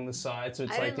word along the side, so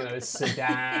it's like,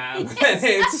 Saddam.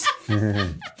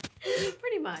 It's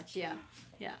pretty much, yeah.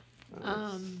 Yeah.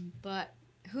 But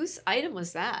whose item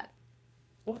was that?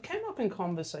 Well, it came up in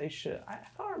conversation. I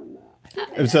can't remember.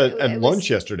 It was at lunch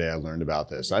yesterday I learned about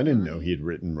this. I didn't know he had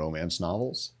written romance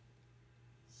novels.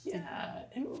 Yeah,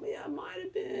 it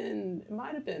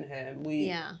might have been him.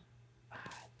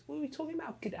 Were we talking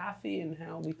about Gaddafi and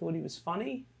how we thought he was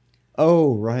funny?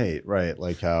 Oh, right.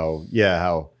 Like how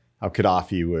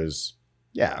Gaddafi was,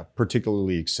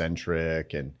 particularly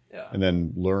eccentric and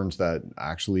then learns that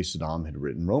actually Saddam had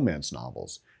written romance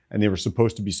novels. And they were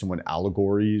supposed to be somewhat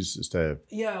allegories as to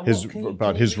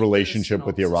his relationship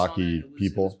with the Iraqi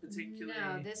people.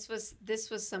 No, this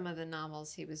was some of the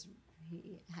novels he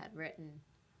had written.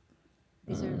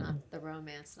 These are not the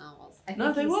romance novels.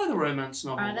 No, they were the romance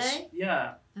novels. Are they?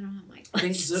 Yeah. I don't have my I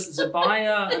think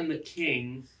Zabaya and the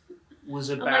King was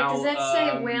about. does that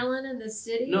say Whalen in the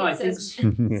City? No, I think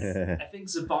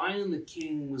Zabaya and the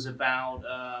King was about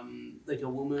like a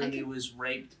woman who was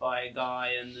raped by a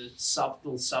guy, and the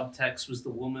subtle subtext was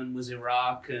the woman was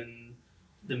Iraq and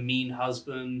the mean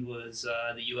husband was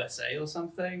the USA or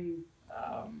something.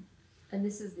 And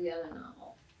this is the other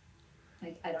novel.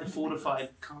 I don't. The Fortified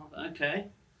Calm. Okay.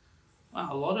 Wow,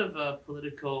 a lot of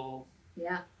political.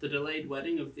 Yeah. The delayed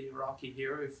wedding of the Iraqi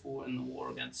hero who fought in the war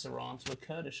against Iran to a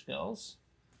Kurdish girls.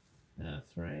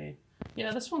 3.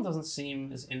 Yeah, this one doesn't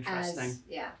seem as interesting.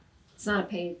 It's not a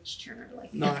page turner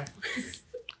like No.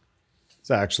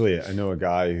 So actually, I know a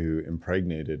guy who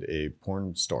impregnated a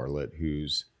porn starlet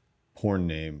whose porn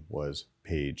name was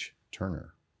Paige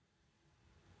Turner.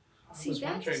 See,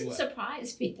 that doesn't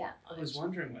surprise me that much. I was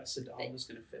wondering where Saddam was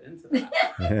going to fit into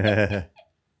that.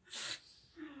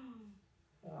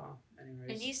 Anyways.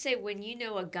 And you say when you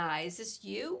know a guy, is this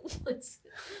you? What is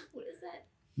that?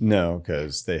 No,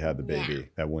 because they had the baby. Yeah.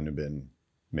 That wouldn't have been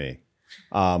me.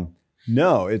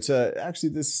 No, it's actually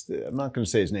this. I'm not going to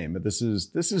say his name, but this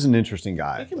is an interesting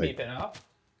guy. You can beep it up.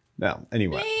 No,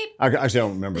 anyway, Beep. I actually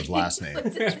don't remember his last name.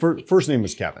 His first name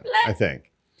was Kevin, I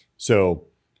think. So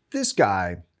this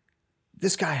guy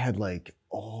had like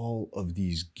all of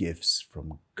these gifts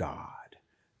from God,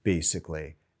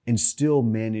 basically, and still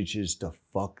manages to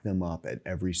fuck them up at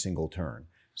every single turn.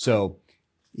 So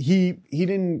he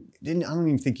didn't I don't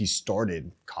even think he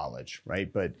started college,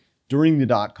 right? But during the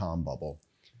dot-com bubble,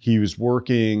 he was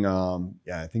working, I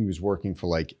think he was working for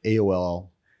like AOL,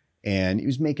 and he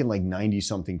was making like 90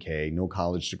 something K, no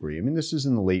college degree. I mean, this is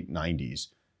in the late 90s,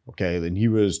 okay? And he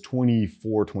was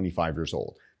 24, 25 years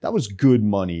old. That was good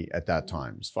money at that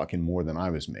time. It was fucking more than I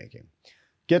was making.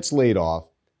 Gets laid off,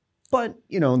 but,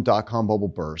 dot-com bubble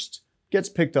burst, gets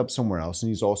picked up somewhere else, and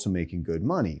he's also making good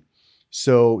money.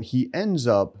 So he ends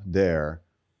up there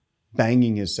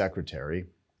banging his secretary,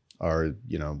 or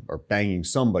banging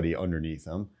somebody underneath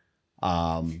him.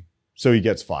 So he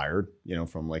gets fired,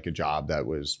 from like a job that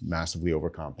was massively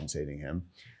overcompensating him.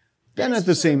 Then at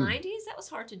the same 90s, that was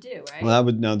hard to do, right? Well,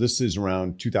 this is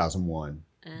around 2001.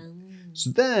 So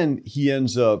then he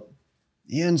ends up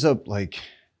like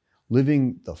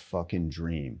living the fucking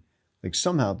dream. Like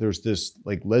somehow there's this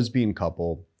like lesbian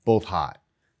couple, both hot,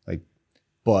 like,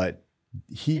 but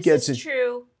he gets This is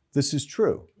true. This is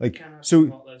true. Like,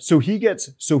 so he gets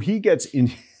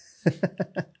in.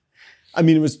 I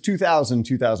mean, it was 2000,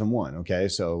 2001. Okay.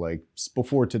 So like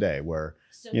before today where,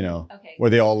 where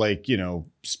they all like,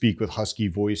 speak with husky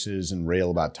voices and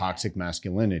rail about toxic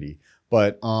masculinity.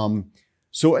 But,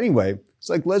 so anyway, it's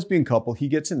like lesbian couple, he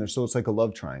gets in there. So it's like a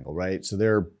love triangle, right? So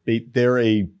they're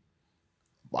a,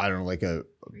 I don't know, like a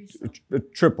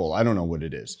triple. I don't know what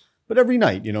it is. But every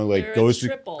night, like goes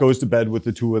to bed with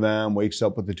the two of them, wakes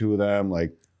up with the two of them,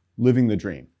 like living the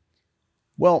dream.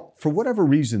 Well, for whatever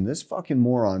reason, this fucking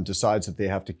moron decides that they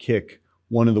have to kick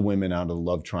one of the women out of the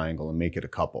love triangle and make it a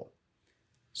couple.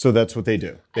 So that's what they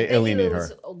do. They alienate her.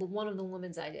 It was one of the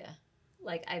woman's idea.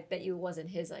 Like, I bet you it wasn't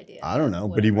his idea. I don't know,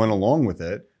 but he went along with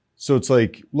it. So it's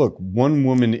like, look, one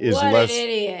woman is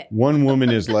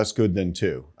less good than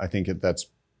two. I think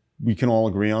we can all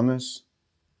agree on this.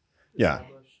 Yeah.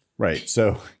 Right.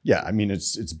 So, yeah, I mean,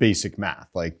 it's basic math.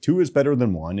 Like 2 is better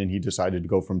than 1, and he decided to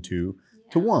go from 2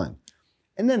 to 1.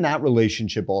 And then that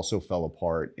relationship also fell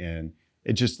apart, and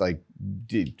it just like,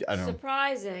 I don't know.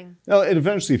 Surprising. No, it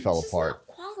eventually fell apart. Not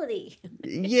quality.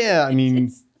 Yeah, I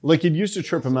mean, like it used to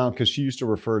trip him out because she used to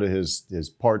refer to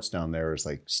his parts down there as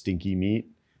like stinky meat.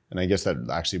 And I guess that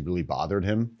actually really bothered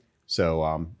him. So,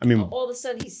 I mean. All of a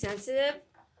sudden he's sensitive.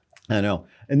 I know.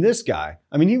 And this guy,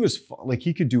 I mean, he was like,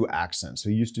 he could do accents. So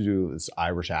he used to do this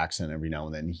Irish accent every now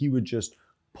and then. He would just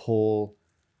pull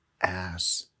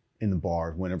ass in the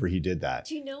bar whenever he did that.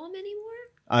 Do you know him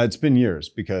anymore? It's been years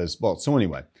because, so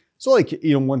anyway. So like,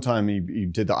 one time he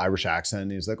did the Irish accent.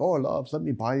 And he's like, oh, love, let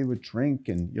me buy you a drink.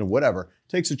 And, whatever.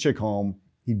 Takes a chick home.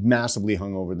 He massively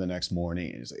hungover the next morning.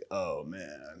 And he's like, oh,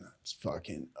 man, it's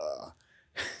fucking,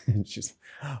 and she's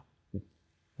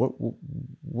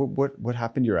what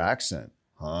happened to your accent?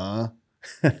 Huh?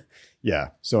 Yeah.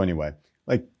 So anyway,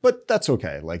 like, but that's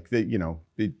okay. Like,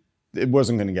 it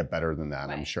wasn't going to get better than that,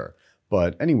 right. I'm sure.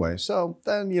 But anyway, so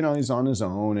then, he's on his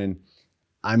own. And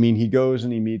I mean, he goes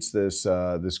and he meets this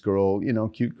girl,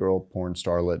 cute girl, porn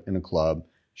starlet in a club.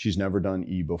 She's never done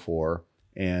E before.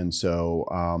 And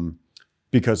so,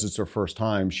 because it's her first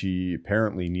time, she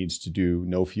apparently needs to do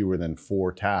no fewer than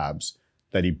 4 tabs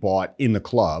that he bought in the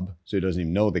club, so he doesn't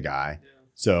even know the guy. Yeah.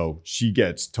 So she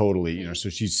gets totally, so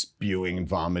she's spewing and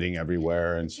vomiting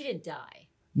everywhere. And she didn't die.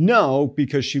 No,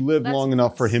 because she lived long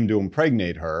enough for him to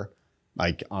impregnate her,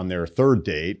 like on their 3rd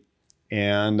date.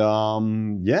 And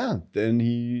then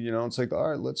he, it's like,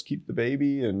 all right, let's keep the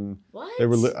baby. And what? They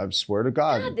were, I swear to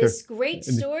God, this great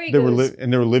story. They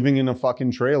were living in a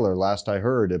fucking trailer. Last I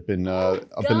heard, up in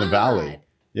the valley.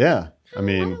 Yeah. I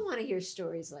mean, I don't want to hear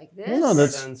stories like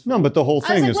this. Well, but the whole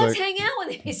thing is let's hang out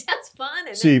with him. He sounds fun.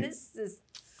 And see, then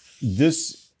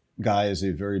this guy is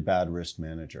a very bad risk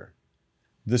manager.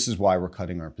 This is why we're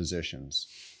cutting our positions.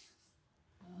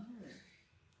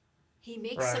 He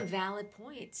makes some valid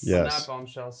points. Yes. On that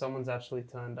bombshell, someone's actually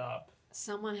turned up.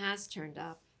 Someone has turned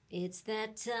up. It's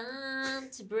that time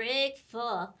to break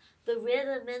for the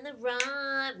rhythm and the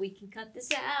rhyme. We can cut this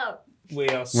out.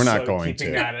 We're not going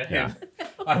keeping to. That at him. Yeah.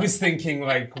 I was thinking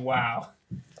like, wow,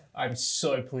 I'm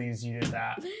so pleased you did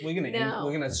that. We're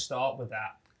gonna start with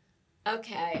that.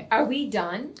 Okay. Are we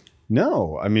done?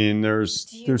 No, I mean there's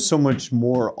so much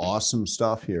more awesome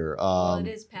stuff here. Well, it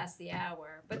is past the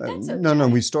hour, but that's okay. No,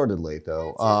 we started late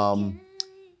though. Okay.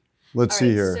 Let's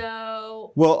see here.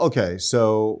 Well, okay,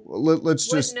 so let's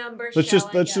just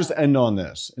end on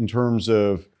this in terms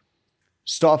of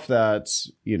stuff that's,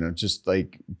 just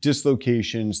like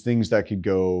dislocations, things that could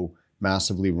go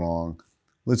massively wrong.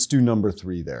 Let's do number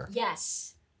 3 there.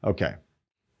 Yes. Okay.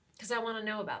 Because I want to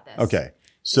know about this. Okay.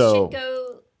 So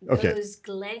goes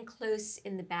Glenn Close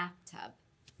in the bathtub.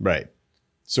 Right.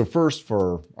 So first,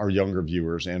 for our younger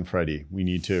viewers and Freddy, we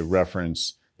need to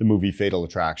reference the movie Fatal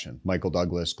Attraction. Michael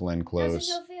Douglas, Glenn Close.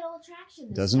 Doesn't know Fatal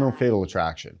Attraction. Doesn't know Fatal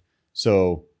Attraction.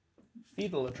 So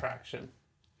Fetal attraction.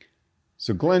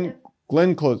 So Glenn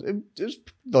Close, it's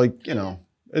like, you know,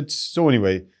 it's so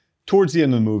anyway, towards the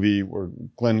end of the movie where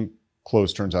Glenn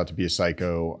Close turns out to be a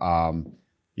psycho,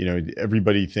 you know,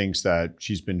 everybody thinks that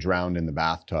she's been drowned in the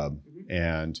bathtub.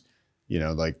 And, you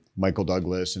know, like Michael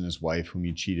Douglas and his wife, whom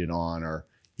he cheated on, are,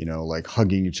 you know, like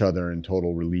hugging each other in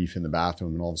total relief in the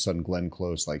bathroom. And all of a sudden Glenn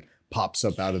Close like pops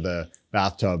up out of the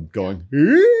bathtub going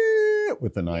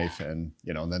with the knife, and,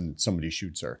 you know, and then somebody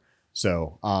shoots her.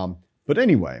 So, but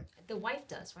anyway. The wife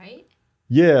does, right?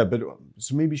 Yeah, but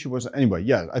so maybe she wasn't. Anyway,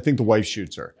 yeah, I think the wife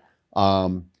shoots her.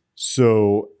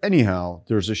 So anyhow,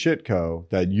 there's a shitco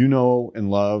that you know and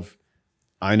love,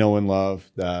 I know and love,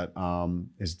 that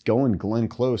is going Glenn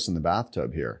Close in the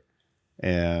bathtub here.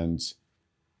 And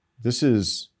this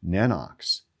is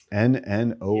Nanox,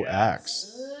 Nnox.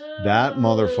 Yes. That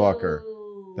motherfucker.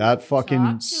 That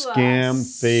fucking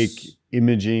scam, fake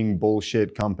imaging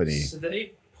bullshit company. So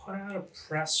they put out a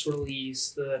press release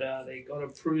that they got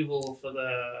approval for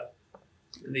the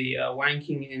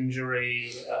wanking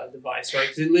injury device, right?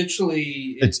 Because it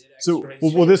literally so like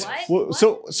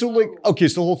okay,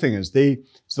 so the whole thing is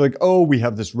like, oh, we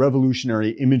have this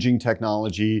revolutionary imaging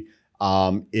technology.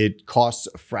 It costs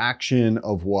a fraction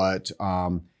of what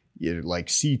like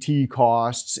CT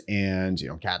costs and, you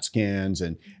know, CAT scans,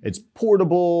 and it's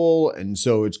portable, and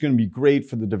so it's going to be great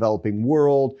for the developing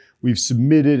world. We've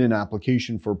submitted an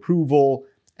application for approval,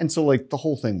 and so like the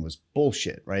whole thing was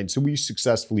bullshit, right? So we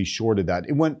successfully shorted that.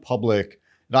 It went public.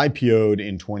 It IPO'd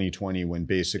in 2020 when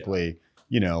basically,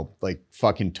 you know, like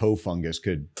fucking toe fungus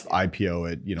could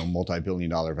IPO at, you know,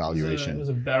 multi-billion-dollar valuation. It was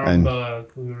a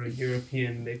Berenberg, we were a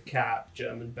European mid-cap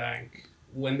German bank.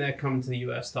 When they're coming to the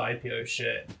US to IPO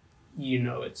shit, you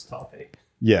know it's toppy.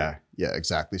 Yeah,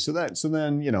 exactly. So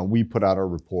then, you know, we put out our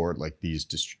report, like these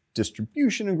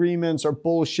distribution agreements are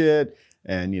bullshit.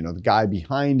 And, you know, the guy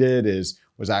behind it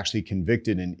was actually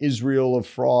convicted in Israel of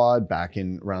fraud back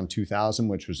in around 2000,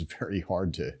 which was very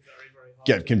hard to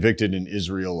get convicted in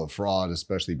Israel of fraud,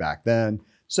 especially back then.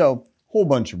 So whole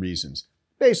bunch of reasons.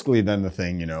 Basically, then the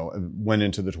thing, you know, went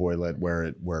into the toilet where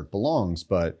it belongs.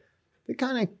 But they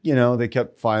kind of, you know, they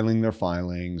kept filing their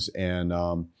filings. And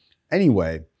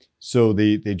anyway, so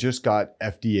they just got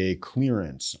FDA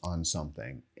clearance on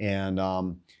something. And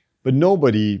but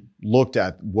nobody looked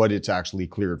at what it's actually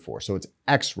cleared for. So it's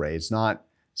X-ray, it's not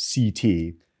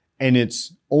CT, and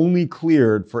it's only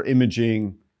cleared for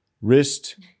imaging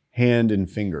wrist, hand, and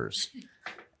fingers.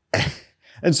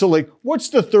 And so like, what's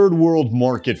the third world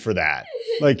market for that?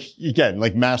 Like, again,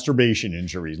 like masturbation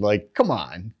injuries, like, come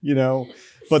on, you know?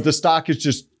 But the stock is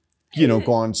just, you know,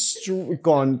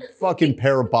 gone fucking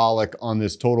parabolic on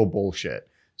this total bullshit.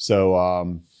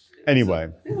 So anyway.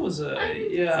 It was I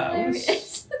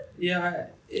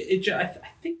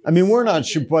think. I mean, we're not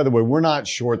sure. By the way, we're not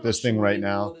short this thing right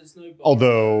now.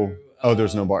 Although,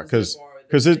 there's no bar because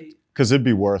it'd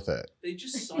be worth it. They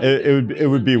just signed it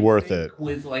would be worth it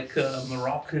with like a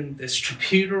Moroccan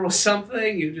distributor or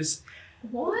something. You just.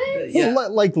 What? Yeah.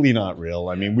 Well, likely not real.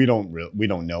 I mean, we don't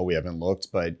know. We haven't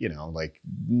looked, but you know, like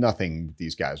nothing with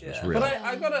these guys was real. But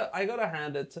I gotta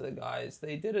hand it to the guys.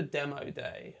 They did a demo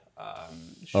day.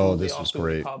 This was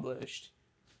great. We published.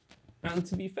 And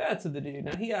to be fair to the dude,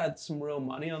 now he had some real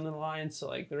money on the line, so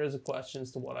like there is a question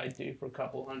as to what I'd do for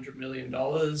 $200 million.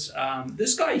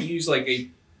 This guy used like a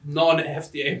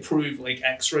non-FDA approved like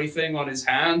X-ray thing on his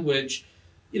hand, which,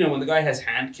 you know, when the guy has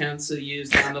hand cancer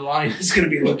years down the line, he's going to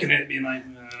be looking at me like,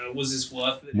 was this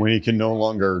worth it? When he can no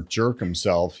longer jerk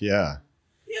himself, yeah.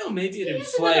 You know, maybe it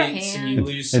inflates and you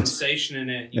lose sensation in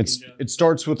it. It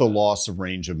starts with a loss of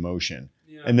range of motion.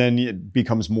 Yeah. And then it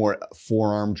becomes more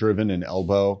forearm driven and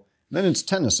elbow. And then it's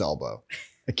tennis elbow.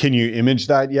 Can you image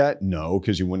that yet? No,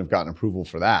 because you wouldn't have gotten approval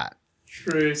for that.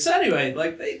 True. So anyway,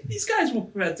 like these guys were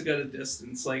prepared to go the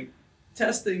distance. Like,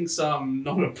 testing some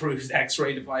non-approved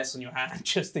X-ray device on your hand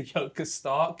just to yoke a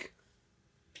stock.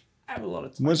 I have a lot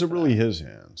of time. Was it really his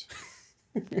hand?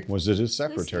 Was it his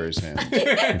secretary's hand?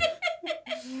 I'm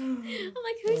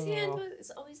like, whose hand was?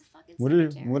 It's always a fucking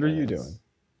secretary. What are you doing?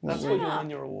 That's what you'll win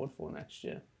your award for next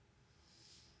year.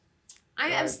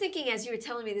 I was thinking as you were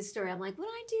telling me this story, I'm like, would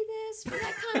I do this for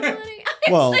that kind of money?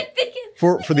 I well, was like thinking,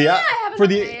 for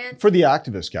the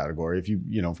activist category, if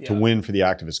you know, to win for the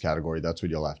activist category, that's what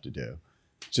you'll have to do.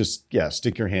 Just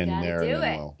stick your hand in there. You and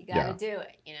then gotta do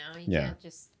it. You know, you can't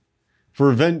just. For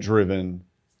event driven,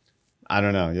 I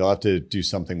don't know. You'll have to do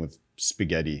something with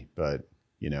spaghetti, but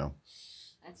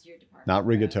That's your department. not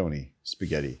rigatoni,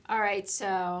 spaghetti. All right,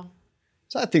 so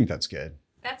So I think that's good.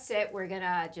 that's it. We're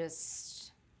gonna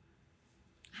just.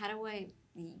 How do I?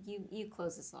 You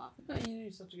close this off. No, you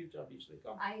do such a good job usually.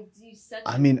 Go on. I do such.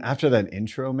 I mean, after that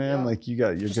intro, man, Yeah. like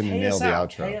you're Just gonna pay nail us the out.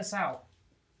 outro. Pay us out.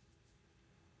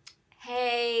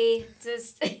 Hey, it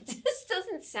just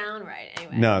doesn't sound right.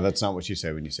 Anyway. No, that's not what you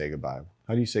say when you say goodbye.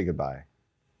 How do you say goodbye?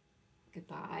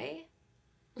 Goodbye.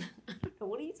 I don't know.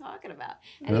 What are you talking about?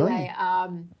 Really? Anyway,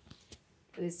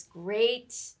 it was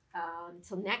great.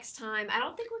 Till next time. I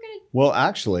don't think we're gonna. Well,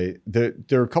 actually, there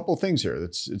are a couple things here.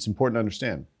 It's important to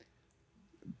understand.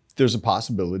 There's a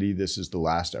possibility this is the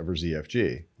last ever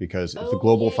ZFG because if the Oh,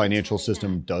 global yeah, you financial told me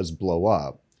system that. does blow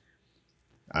up,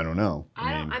 I don't know.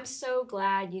 I'm so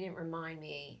glad you didn't remind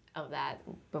me of that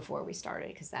before we started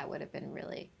because that would have been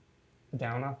really.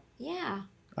 Downer. Yeah.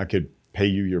 I could pay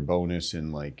you your bonus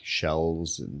in like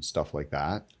shells and stuff like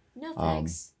that. No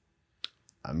thanks.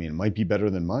 I mean, it might be better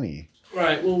than money.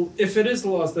 Right, well, if it is the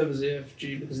last ever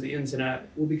ZFG because of the internet,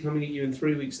 we'll be coming at you in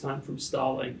 3 weeks' time from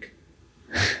Starlink.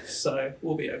 So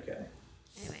we'll be okay.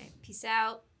 Anyway, peace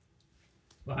out.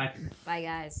 Bye. Bye,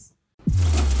 guys.